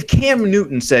example. If Cam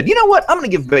Newton said, "You know what? I'm going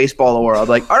to give baseball a whirl," I'd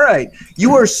like, "All right,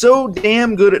 you are so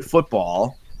damn good at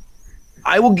football.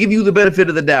 I will give you the benefit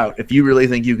of the doubt if you really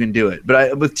think you can do it."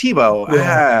 But with Tebow,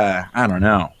 I don't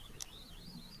know.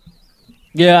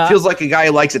 Yeah. Feels like a guy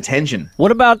who likes attention.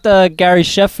 What about Gary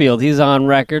Sheffield? He's on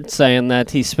record saying that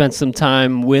he spent some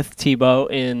time with Tebow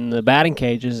in the batting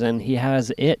cages, and he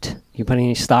has it. You put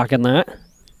any stock in that?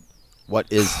 What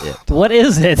is it? What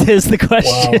is it is the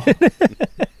question. Wow.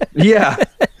 Yeah.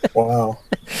 Wow.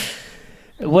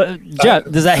 Jeff,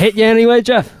 does that hit you anyway,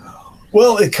 Jeff?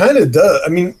 Well, it kind of does. I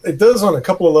mean, it does on a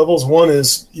couple of levels. One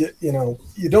is, you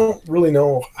don't really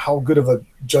know how good of a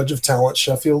judge of talent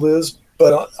Sheffield is.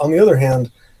 But on the other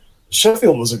hand,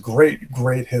 Sheffield was a great,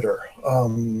 great hitter.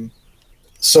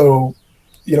 So,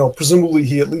 presumably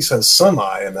he at least has some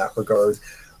eye in that regard.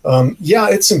 Yeah,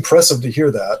 it's impressive to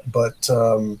hear that. But,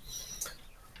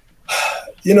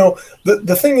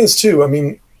 the thing is, too, I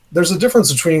mean, there's a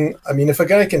difference between, if a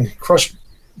guy can crush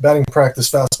batting practice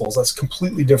fastballs, that's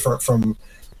completely different from,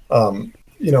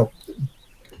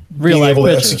 being able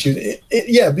to execute.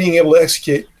 Being able to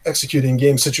execute in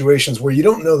game situations where you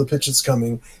don't know the pitch that's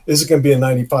coming. Is it going to be a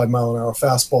 95 mile an hour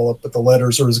fastball up at the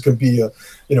letters, or is it going to be a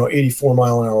 84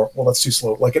 mile an hour? Well, that's too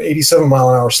slow. Like an 87 mile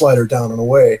an hour slider down and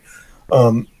away.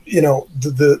 The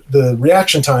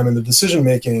reaction time and the decision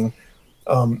making,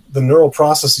 the neural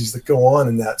processes that go on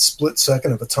in that split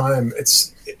second of a time,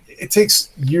 it takes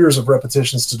years of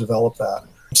repetitions to develop that.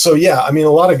 So yeah, a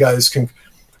lot of guys can.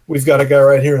 We've got a guy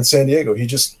right here in San Diego.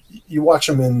 You watch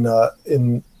him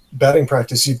in batting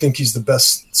practice, you'd think he's the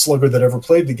best slugger that ever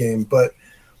played the game. But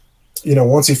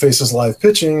once he faces live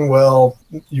pitching, well,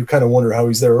 you kind of wonder how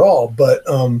he's there at all. But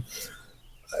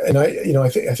and I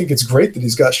think it's great that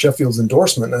he's got Sheffield's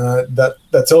endorsement, and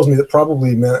that tells me that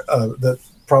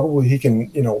probably he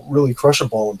can really crush a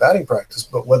ball in batting practice.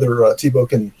 But whether Tebow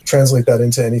can translate that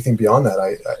into anything beyond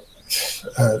that,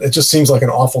 it just seems like an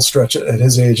awful stretch at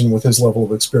his age and with his level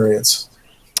of experience.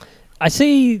 I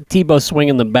see Tebow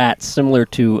swinging the bat similar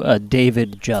to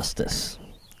David Justice.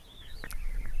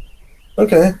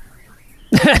 Okay.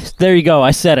 There you go.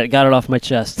 I said it. Got it off my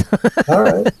chest. All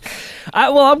right.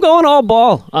 I'm going all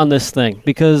ball on this thing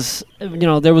because,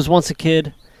 there was once a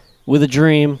kid with a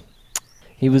dream.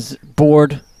 He was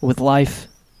bored with life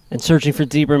and searching for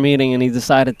deeper meaning, and he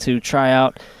decided to try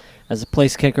out as a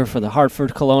place kicker for the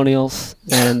Hartford Colonials.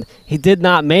 And he did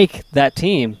not make that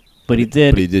team, but he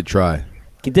did. But he did try.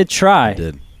 He did try. He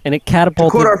did. And it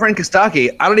catapulted. To quote our friend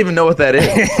Kostaki, I don't even know what that is.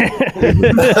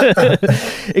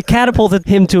 It catapulted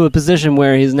him to a position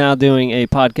where he's now doing a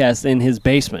podcast in his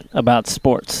basement about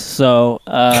sports. So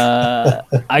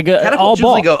I got all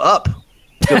ball. Usually go up,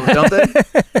 don't they?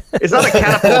 It's not a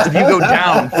catapult if you go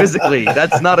down physically.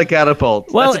 That's not a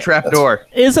catapult. That's a trap door.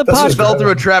 You fell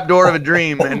through a trap door of a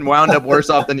dream and wound up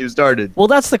worse off than you started. Well,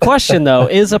 that's the question, though.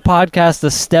 Is a podcast a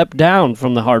step down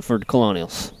from the Hartford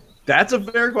Colonials? That's a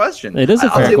fair question. It is a fair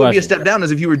question. I'll say it would be a step down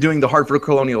as if you were doing the Hartford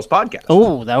Colonials podcast.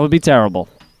 Oh, that would be terrible.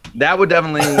 That would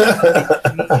definitely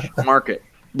market.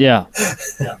 Yeah.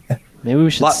 Maybe we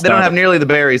should They don't have nearly the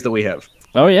berries that we have.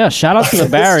 Oh yeah! Shout out to the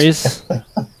Barrys.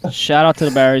 Shout out to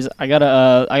the Barrys. I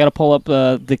gotta pull up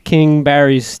the King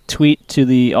Barrys tweet to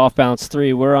the Off Balance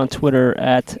 3. We're on Twitter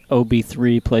at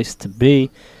OB3 place to be.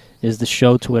 is the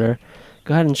show Twitter.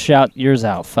 Go ahead and shout yours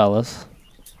out, fellas.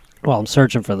 Well, I'm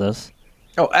searching for this.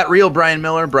 Oh, at real Brian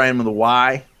Miller, Brian with a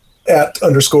Y. At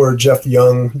 _ Jeff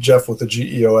Young, Jeff with a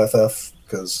GEOFF,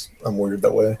 because I'm weird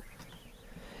that way.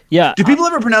 Yeah. Do people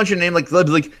ever pronounce your name like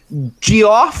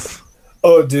Geoff?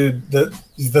 Oh, dude, the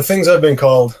things I've been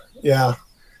called, yeah.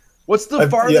 What's the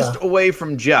farthest away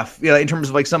from Jeff? Yeah, in terms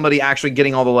of like somebody actually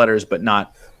getting all the letters, but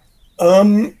not.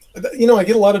 I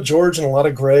get a lot of George and a lot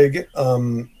of Greg. I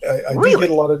Really? do get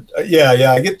a lot of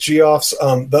I get Geoffs.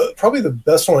 Probably the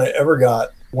best one I ever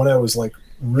got when I was like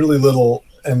really little,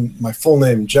 and my full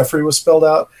name Jeffrey was spelled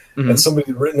out, and somebody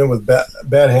had written it with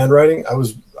bad handwriting. I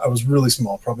was really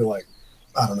small, probably like,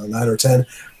 I don't know, 9 or 10.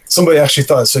 Somebody actually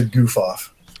thought it said goof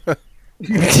off.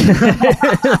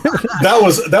 that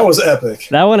was epic.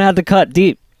 That one had to cut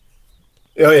deep.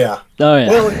 Oh yeah.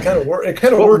 Well, it kind of worked.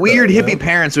 What weird hippie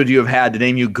parents would you have had to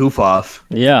name you Goof Off?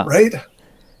 Yeah. Right.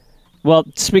 Well,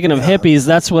 speaking of hippies,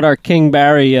 that's what our King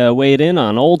Barry weighed in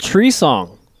on. Old Tree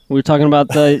Song. We were talking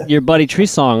about your buddy Tree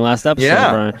Song last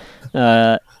episode,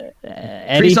 Brian.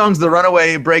 Tree Song's the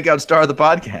runaway breakout star of the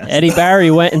podcast. Eddie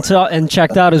Barry went and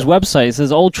checked out his website. It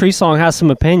says, Old Tree Song has some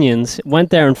opinions. Went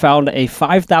there and found a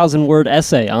 5,000-word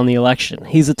essay on the election.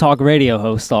 He's a talk radio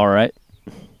host, all right.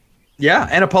 Yeah,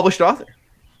 and a published author.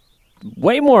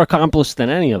 Way more accomplished than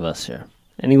any of us here.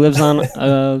 And he lives on...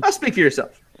 I'll speak for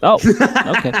yourself. Oh,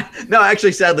 okay. No,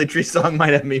 actually, sadly, Tree Song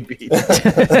might have me beat.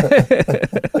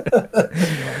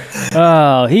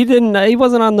 Oh, he didn't. He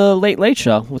wasn't on the Late Late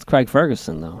Show with Craig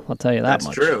Ferguson, though. I'll tell you that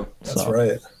much. That's true. That's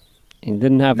right. He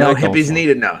didn't have no that. No hippies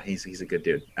needed. No, he's a good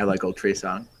dude. I like Old Tree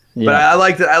Song. Yeah. But I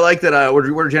like that.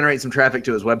 We're generating some traffic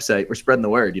to his website. We're spreading the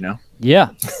word. Yeah,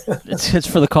 it's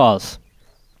for the cause.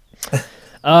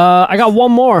 I got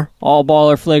one more all ball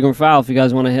or flagrant foul. If you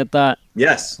guys want to hit that.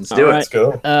 Yes, let's do it. Right. Let's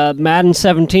go. Madden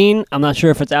 17. I'm not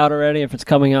sure if it's out already, if it's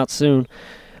coming out soon.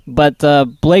 But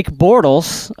Blake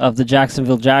Bortles of the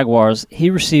Jacksonville Jaguars, he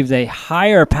received a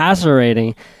higher passer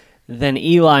rating than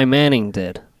Eli Manning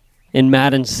did in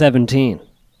Madden 17.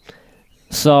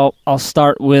 So I'll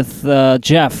start with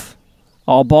Jeff.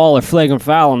 All ball or flagrant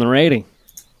foul on the rating?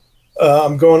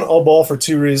 I'm going all ball for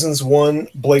 2 reasons. 1,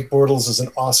 Blake Bortles is an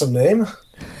awesome name.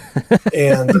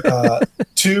 And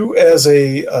 2, as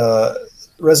a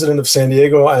resident of San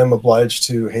Diego, I am obliged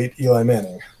to hate Eli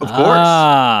Manning. Of course.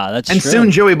 That's and true. soon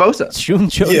Joey Bosa. Soon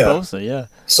Joey Bosa, yeah.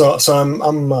 So I'm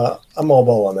all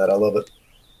ball on that. I love it.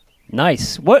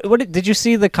 Nice. What did you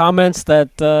see the comments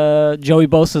that Joey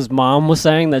Bosa's mom was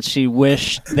saying that she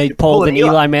wished they pulled an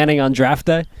Eli Manning on draft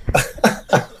day?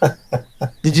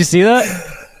 Did you see that?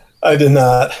 I did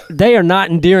not. They are not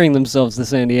endearing themselves to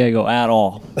San Diego at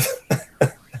all.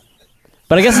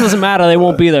 But I guess it doesn't matter. They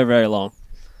won't be there very long.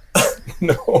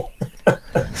 No.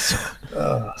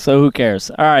 So who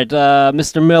cares? All right,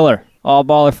 Mr. Miller, all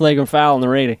ball or flagrant foul on the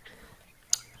rating?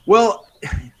 Well,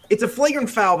 it's a flagrant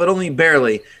foul, but only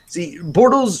barely. See,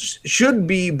 Bortles should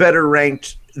be better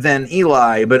ranked than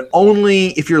Eli, but only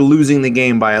if you're losing the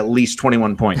game by at least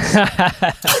 21 points.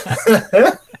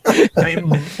 I mean,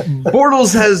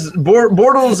 Bortles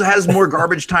has more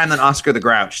garbage time than Oscar the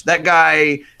Grouch. That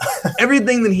guy,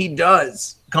 everything that he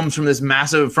does comes from this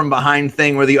massive from behind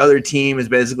thing where the other team is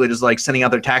basically just like sending out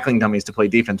their tackling dummies to play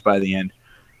defense by the end.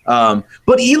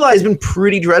 But Eli's been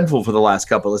pretty dreadful for the last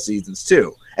couple of seasons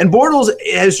too. And Bortles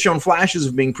has shown flashes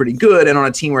of being pretty good and on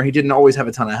a team where he didn't always have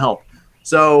a ton of help.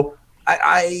 So I'm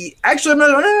going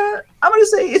to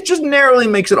say it just narrowly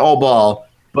makes it all ball.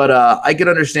 But I could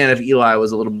understand if Eli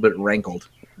was a little bit rankled.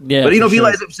 Yeah, but if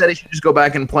Eli's upset, he should just go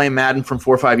back and play Madden from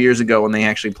 4 or 5 years ago when they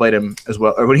actually played him as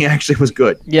well, or when he actually was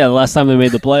good. Yeah, the last time they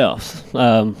made the playoffs.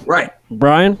 Right.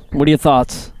 Brian, what are your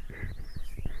thoughts?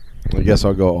 I guess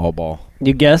I'll go all ball.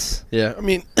 You guess? Yeah, I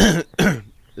mean,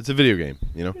 it's a video game,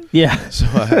 you know. Yeah. So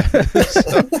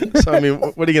I mean,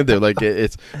 what are you gonna do? Like,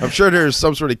 I'm sure there's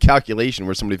some sort of calculation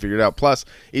where somebody figured it out. Plus,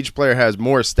 each player has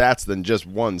more stats than just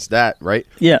one stat, right?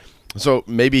 Yeah. So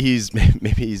maybe he's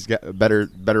got a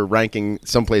better ranking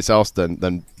someplace else than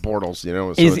Bortles, you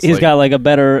know. So he's got like a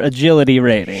better agility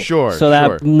rating. Sure. So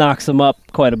that knocks him up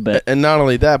quite a bit. And not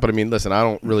only that, but I mean, listen, I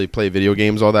don't really play video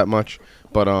games all that much,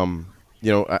 but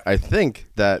you know, I think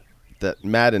that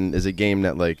Madden is a game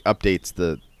that like updates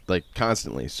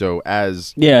constantly. So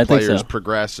as players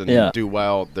progress and do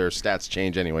well, their stats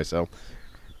change anyway. So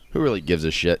who really gives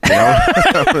a shit? You know?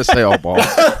 I'm gonna say all ball.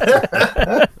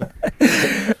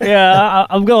 Yeah,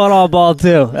 I'm going all ball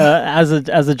too. As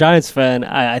a Giants fan,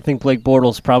 I think Blake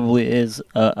Bortles probably is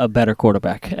a better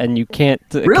quarterback, and you can't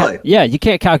really. You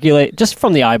can't calculate just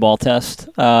from the eyeball test.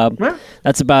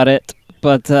 That's about it.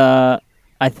 But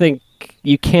I think like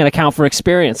you can't account for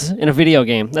experience in a video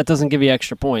game. That doesn't give you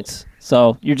extra points.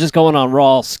 So you're just going on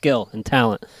raw skill and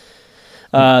talent.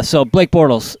 So Blake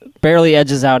Bortles barely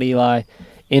edges out Eli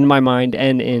in my mind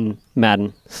and in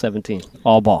Madden 17.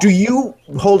 All ball. Do you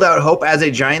hold out hope as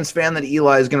a Giants fan that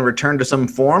Eli is going to return to some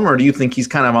form, or do you think he's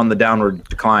kind of on the downward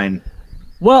decline?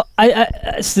 Well,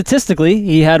 I statistically,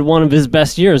 he had one of his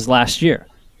best years last year.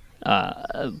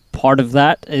 Part of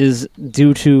that is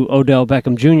due to Odell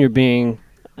Beckham Jr. being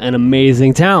an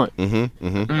amazing talent.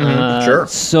 Sure.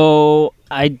 So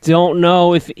I don't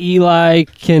know if Eli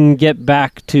can get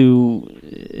back to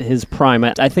his prime.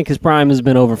 I think his prime has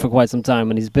been over for quite some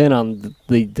time, and he's been on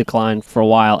the decline for a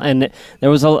while. And there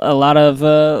was a lot of,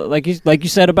 like you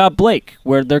said about Blake,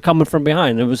 where they're coming from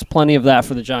behind. There was plenty of that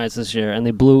for the Giants this year, and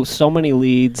they blew so many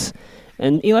leads.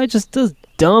 And Eli just does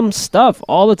dumb stuff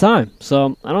all the time.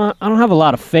 So I don't have a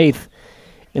lot of faith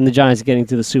in the Giants getting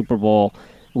to the Super Bowl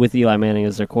with Eli Manning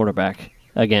as their quarterback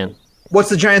again. What's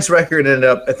the Giants' record end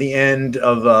up at the end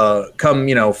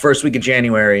of first week of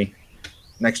January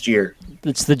next year?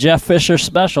 It's the Jeff Fisher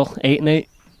special, 8-8.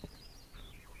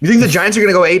 You think the Giants are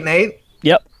going to go 8-8?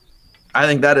 Yep. I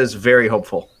think that is very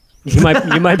hopeful. You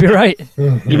might be right.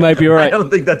 You might be right. I don't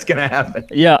think that's going to happen.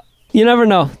 Yeah. You never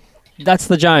know. That's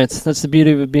the Giants. That's the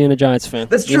beauty of being a Giants fan.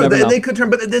 That's true. They could turn,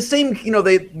 but the same.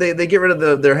 They get rid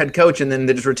of their head coach and then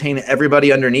they just retain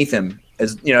everybody underneath him.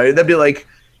 As that'd be like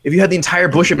if you had the entire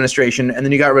Bush administration and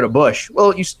then you got rid of Bush.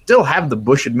 Well, you still have the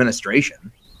Bush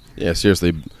administration. Yeah,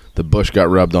 seriously, the Bush got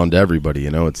rubbed onto everybody.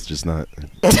 It's just not.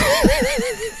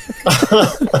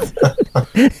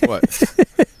 What?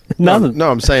 Nothing. No,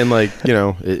 I'm saying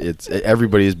it's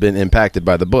everybody has been impacted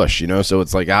by the Bush, so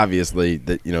it's like obviously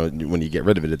that when you get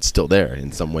rid of it, it's still there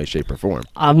in some way, shape, or form.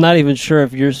 I'm not even sure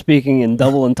if you're speaking in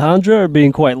double entendre or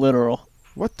being quite literal.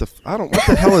 What the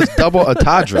hell is double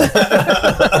entendre?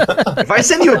 If I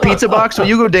send you a pizza box, will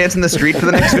you go dance in the street for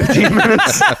the next 15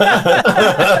 minutes?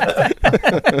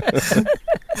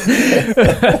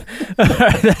 All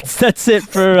right, that's it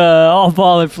for all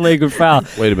ball and flagrant foul.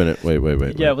 Wait a minute.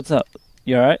 Wait. Yeah, what's up?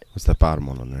 You all right? What's that bottom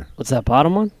one on there? What's that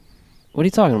bottom one? What are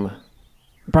you talking about?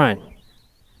 Brian,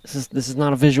 this is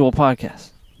not a visual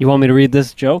podcast. You want me to read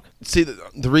this joke? See,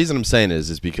 the reason I'm saying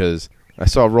is because I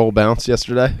saw Roll Bounce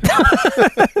yesterday.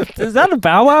 Is that a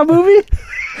Bow Wow movie?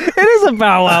 It is a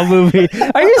Bow Wow movie.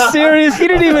 Are you serious? You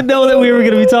didn't even know that we were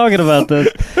going to be talking about this.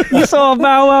 You saw a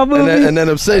Bow Wow movie? And then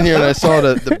I'm sitting here and I saw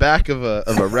the back of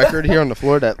a record here on the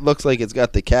floor that looks like it's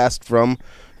got the cast from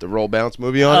the Roll Bounce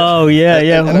movie on it. Oh,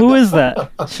 yeah. Who is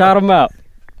that? Shout him out.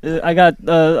 I got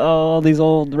all these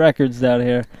old records down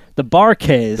here. The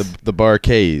Barcays. The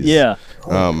Barcays. Yeah.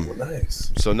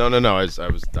 Nice. So no.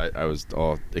 I was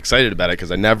all excited about it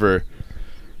because I never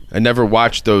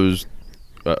watched those.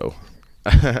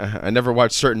 I never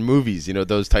watched certain movies.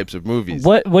 Those types of movies.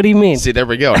 What do you mean? See, there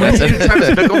we go. That's it. I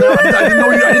didn't know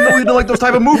you didn't like those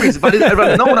type of movies. If I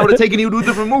didn't know, I would have taken you to a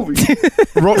different movie.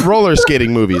 Roller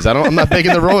skating movies. I'm not big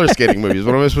into roller skating movies.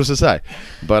 What am I supposed to say?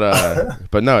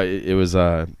 But no, it was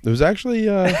actually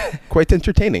quite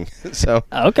entertaining. So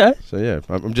okay. So yeah,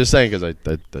 I'm just saying because I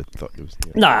thought it was.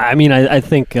 Yeah. No, I mean I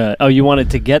think. You wanted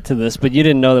to get to this, but you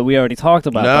didn't know that we already talked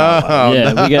about. Bow Wow.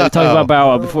 Yeah, we got talked about Bow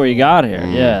Wow before you got here.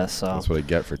 Yeah, so that's what I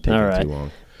get for taking too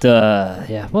long.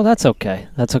 Yeah, well, that's okay.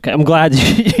 That's okay. I'm glad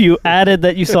you added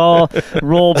that you saw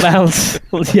Roll Bounce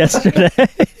yesterday.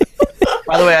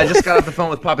 By the way, I just got off the phone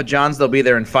with Papa John's. They'll be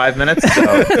there in 5 minutes. So,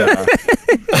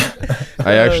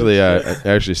 I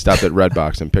actually stopped at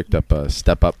Redbox and picked up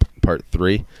Step Up Part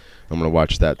 3. I'm going to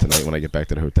watch that tonight when I get back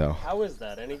to the hotel. How is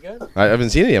that? Any good? I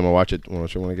haven't seen it yet. I'm going to watch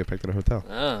it when I get back to the hotel.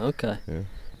 Oh, okay. Yeah.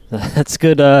 That's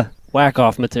good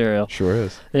whack-off material. Sure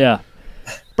is. Yeah.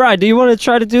 Brian, do you want to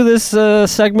try to do this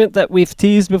segment that we've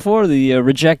teased before, the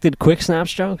rejected quick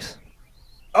snaps jokes?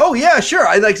 Oh yeah, sure.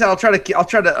 I'll try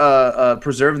to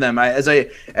preserve them. As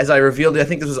I revealed, I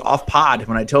think this was off pod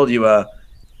when I told you.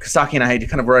 Kasaki and I had to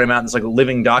kind of write him out in this like a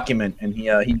living document, and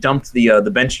he dumped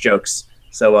the bench jokes.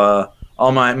 So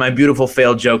all my beautiful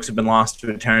failed jokes have been lost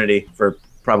to eternity for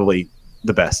probably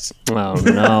the best. Oh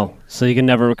no! So you can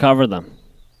never recover them.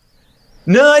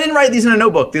 No, I didn't write these in a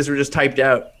notebook. These were just typed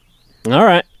out. All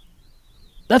right.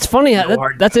 That's funny.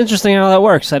 That's interesting how that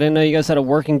works. I didn't know you guys had a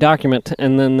working document,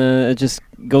 and then it just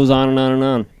goes on and on and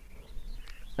on.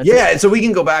 So we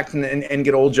can go back and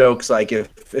get old jokes, like if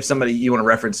somebody you want to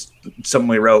reference something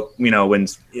we wrote, when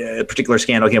a particular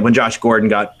scandal came, when Josh Gordon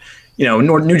got,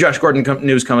 new Josh Gordon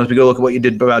news comes, we go look at what you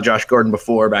did about Josh Gordon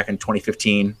before back in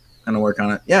 2015, kind of work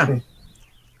on it. Yeah.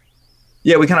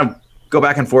 Yeah, we kind of go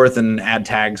back and forth and add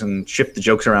tags and shift the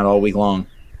jokes around all week long.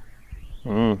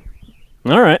 All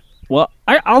right. Well,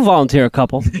 I'll volunteer a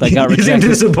couple that got You seem rejected.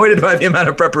 disappointed by the amount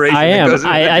of preparation. I that am. goes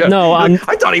into the I joke. know. You're like,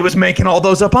 I thought he was making all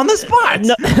those up on the spot.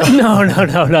 No, not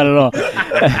at all.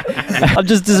 I'm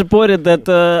just disappointed that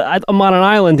I'm on an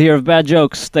island here of bad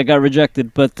jokes that got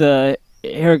rejected, but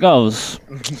here it goes.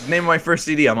 Name my first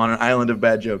CD. I'm on an island of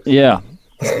bad jokes. Yeah.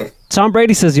 Tom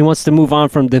Brady says he wants to move on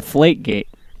from Deflategate.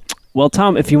 Well,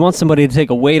 Tom, if you want somebody to take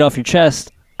a weight off your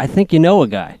chest, I think you know a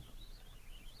guy.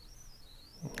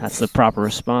 That's the proper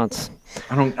response.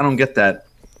 I don't get that.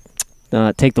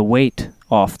 Take the weight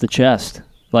off the chest,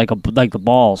 like the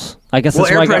balls. I guess that's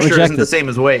why I air got pressure rejected. isn't the same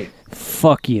as weight.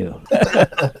 Fuck you.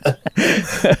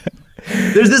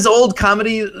 There's this old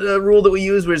comedy rule that we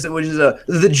use, which is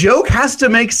the joke has to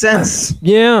make sense.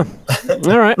 Yeah.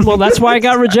 All right. Well, that's why I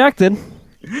got rejected.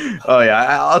 Oh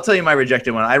yeah, I'll tell you my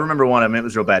rejected one. I remember one of them. It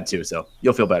was real bad too, so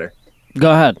you'll feel better.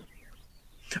 Go ahead.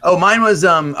 Oh, mine was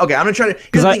okay. I'm gonna try to.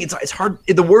 Because I think it's hard.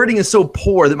 The wording is so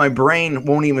poor that my brain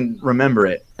won't even remember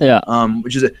it. Yeah.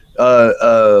 Which is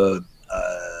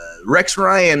Rex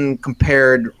Ryan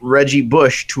compared Reggie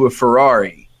Bush to a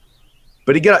Ferrari,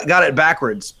 but he got it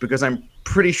backwards because I'm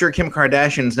pretty sure Kim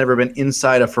Kardashian's never been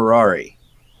inside a Ferrari.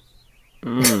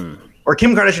 Or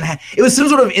Kim Kardashian had. It was some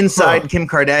sort of inside Kim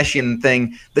Kardashian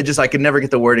thing that just I could never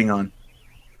get the wording on.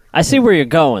 I see where you're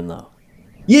going, though.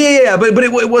 Yeah, but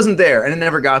it wasn't there, and it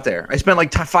never got there. I spent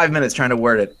like 5 minutes trying to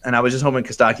word it, and I was just hoping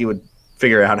Kostaki would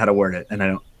figure out how to word it, and I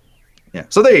don't. Yeah,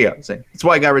 so there you go. See, that's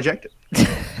why I got rejected.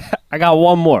 I got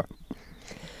one more.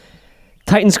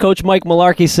 Titans coach Mike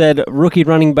Mularkey said rookie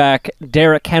running back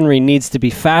Derrick Henry needs to be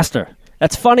faster.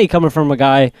 That's funny coming from a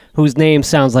guy whose name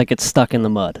sounds like it's stuck in the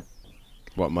mud.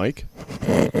 What, Mike?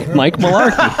 Mike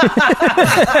Mularkey.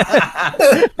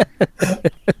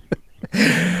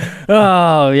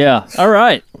 Oh, yeah. All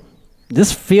right.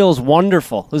 This feels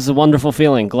wonderful. This is a wonderful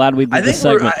feeling. Glad we did this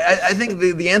segment. I think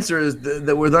the answer is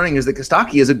that we're learning is that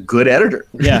Kostaki is a good editor.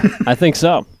 Yeah, I think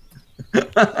so.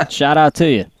 Shout out to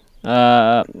you.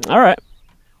 All right.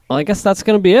 Well, I guess that's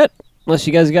going to be it. Unless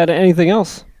you guys got anything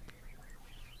else.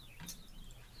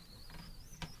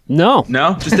 No.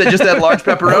 Just that large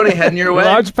pepperoni heading your way.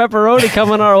 Large pepperoni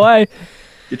coming our way.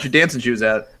 Get your dancing shoes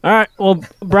out. All right. Well,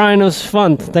 Brian, it was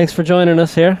fun. Thanks for joining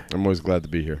us here. I'm always glad to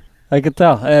be here. I could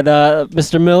tell. And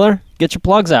Mr. Miller, get your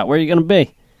plugs out. Where are you going to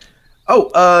be?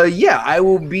 Oh, yeah, I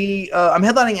will be. I'm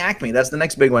headlining Acme. That's the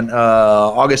next big one.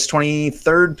 August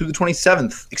 23rd through the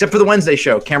 27th, except for the Wednesday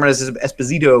show. Cameron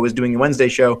Esposito is doing the Wednesday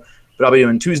show, but I'll be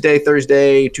doing Tuesday,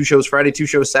 Thursday, 2 shows Friday, 2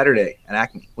 shows Saturday at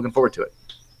Acme. Looking forward to it.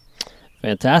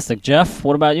 Fantastic. Jeff,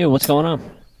 what about you? What's going on?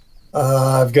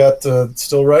 I've got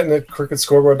still writing at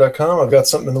cricketscoreboard.com. I've got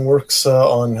something in the works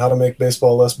on how to make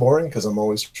baseball less boring because I'm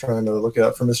always trying to look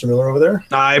out for Mr. Miller over there.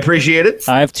 I appreciate it.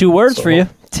 I have 2 words for you.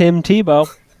 Tim Tebow.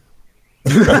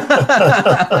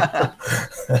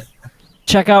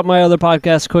 Check out my other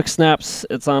podcast, Quick Snaps.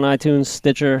 It's on iTunes,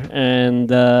 Stitcher, and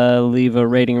leave a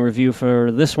rating and review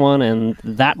for this one and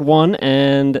that one.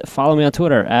 And follow me on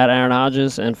Twitter, at Aaron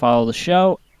Hodges, and follow the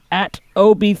show, at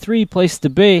OB3 Place to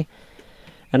Be.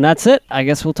 And that's it. I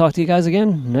guess we'll talk to you guys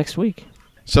again next week.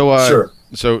 So, Sure.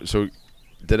 So,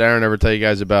 did Aaron ever tell you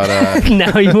guys about?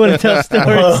 Now you want to tell stories?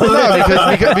 No,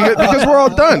 because we're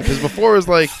all done. Because before it was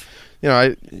like,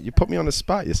 you put me on the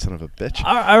spot, you son of a bitch.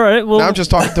 All right. Well, now I'm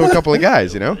just talking to a couple of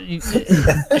guys,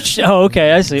 Oh,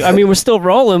 okay. I see. I mean, we're still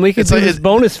rolling. We could do this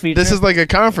bonus feature. This is like a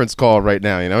conference call right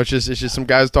now. It's just some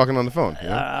guys talking on the phone.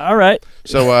 All right.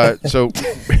 So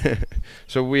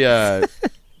we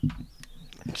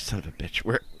son of a bitch.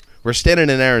 We're standing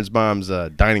in Aaron's mom's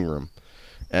dining room,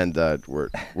 and we're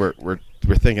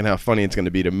thinking how funny it's going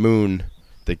to be to moon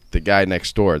the guy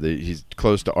next door. He's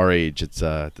close to our age. It's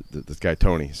this guy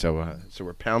Tony. So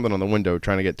we're pounding on the window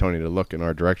trying to get Tony to look in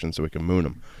our direction so we can moon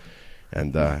him.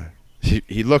 And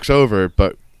he looks over,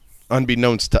 but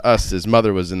unbeknownst to us, his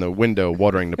mother was in the window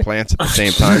watering the plants at the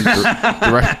same time,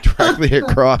 directly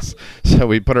across. So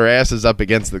we put our asses up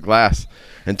against the glass,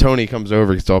 and Tony comes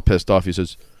over. He's all pissed off. He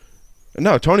says,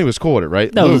 "No, Tony was cool with it,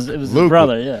 right?" No, it was his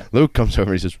brother. Yeah. Luke comes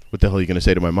over. He says, "What the hell are you going to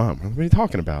say to my mom?" What are you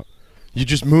talking about? You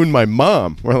just mooned my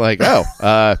mom. We're like, oh,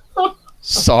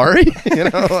 sorry,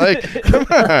 come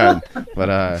on.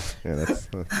 But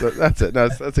that's it. No,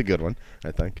 that's a good one,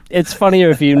 I think. It's funnier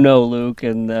if you know Luke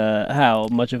and how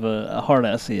much of a hard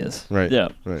ass he is. Right. Yeah.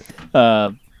 Right.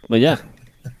 But yeah,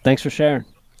 thanks for sharing.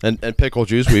 And pickle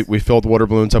juice. We filled water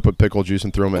balloons up with pickle juice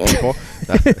and threw them at people.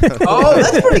 Oh,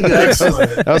 that's pretty good.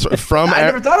 Excellent. That was from I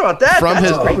never thought about that.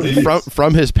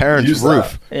 From his parents' Use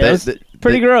roof. Yeah, it was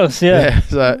pretty gross. Yeah.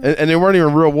 And they weren't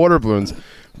even real water balloons.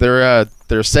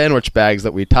 They're sandwich bags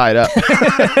that we tied up.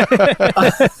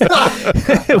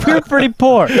 We're pretty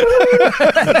poor.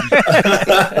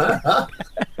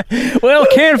 Well,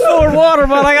 can't afford water,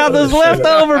 but I got this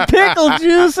leftover pickle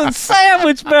juice and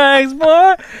sandwich bags,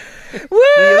 boy. Woo!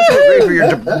 Yeah, this is great for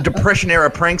your Depression era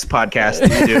pranks podcast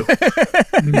that you do.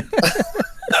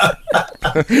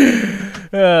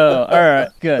 Oh, all right,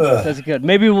 good. That's good.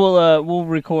 Maybe we'll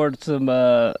record some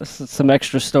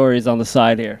extra stories on the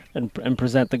side here and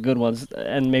present the good ones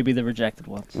and maybe the rejected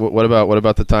ones. What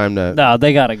about the time that? No,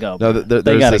 they gotta go. No,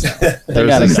 They gotta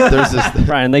go.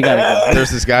 Brian, they gotta go.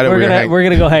 There's this guy that we're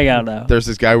gonna go hang out now. There's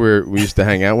this guy we used to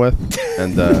hang out with,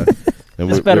 and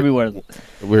this better be worth it.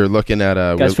 We were looking at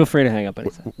guys. Feel free to hang up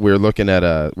anytime. We were looking at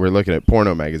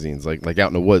porno magazines, like out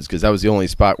in the woods, because that was the only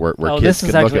spot where kids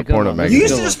could look at porno magazines. You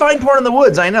used to just find porn in the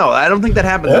woods. I know. I don't think that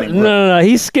happens anymore. No.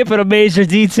 He's skipping a major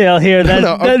detail here.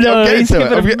 He's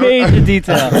skipping a major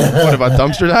detail. What about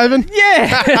dumpster diving?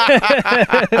 Yeah.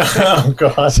 Oh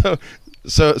God. So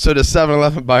the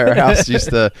 7-Eleven by our house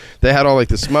they had all like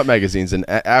the smut magazines, and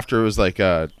after it was like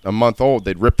a month old,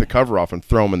 they'd rip the cover off and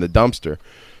throw them in the dumpster.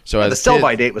 So as the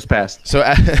sell-by date was passed. So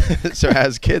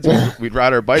as kids, we'd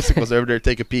ride our bicycles over there,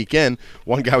 take a peek in.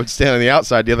 One guy would stand on the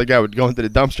outside, the other guy would go into the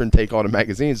dumpster and take all the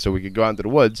magazines, so we could go out into the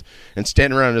woods and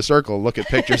stand around in a circle, look at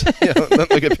pictures,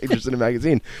 look at pictures in the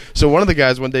magazine. So one of the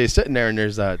guys one day is sitting there, and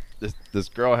there's this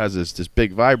girl has this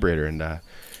big vibrator, and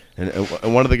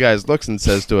one of the guys looks and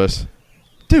says to us,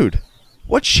 "Dude,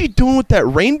 what's she doing with that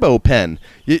rainbow pen?"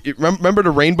 You remember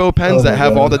the rainbow pens that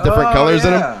have all the different colors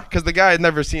in them? Because the guy had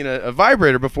never seen a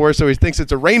vibrator before, so he thinks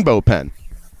it's a rainbow pen.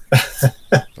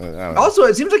 Also,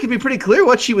 it seems like it'd be pretty clear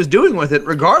what she was doing with it,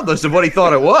 regardless of what he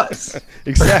thought it was.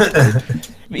 Exactly.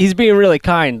 He's being really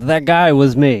kind. That guy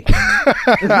was me.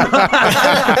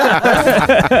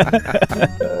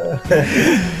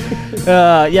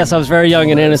 Yes, I was very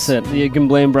young and innocent. You can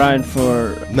blame Brian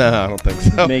for No, I don't think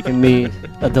so. making me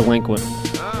a delinquent.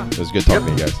 It was good talking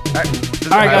to you guys.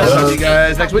 All right, guys. guys. See you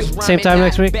guys next week. Same time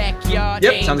next week?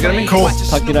 Yep, sounds good to me. Cool.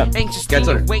 Tuck it up. Catch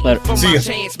you later. See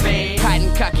ya. Hot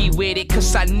and cocky with it,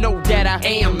 cause I know that I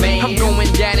am, man. I'm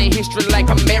going down in history like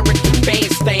American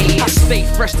Bandstand. I stay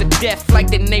fresh to death like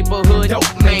the neighborhood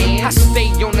dope man. I stay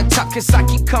on the top cause I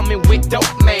keep coming with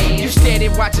dope man. You steady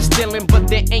watching stealing, but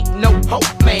there ain't no hope,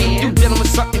 man. You dealing with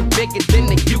something bigger than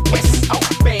the US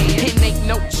Open. It ain't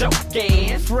no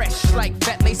joking. Fresh like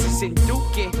fat laces and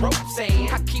Duke and Roseanne.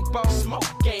 I keep on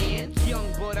smoking. Young,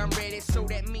 but I'm ready, so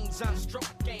that means I'm stroking.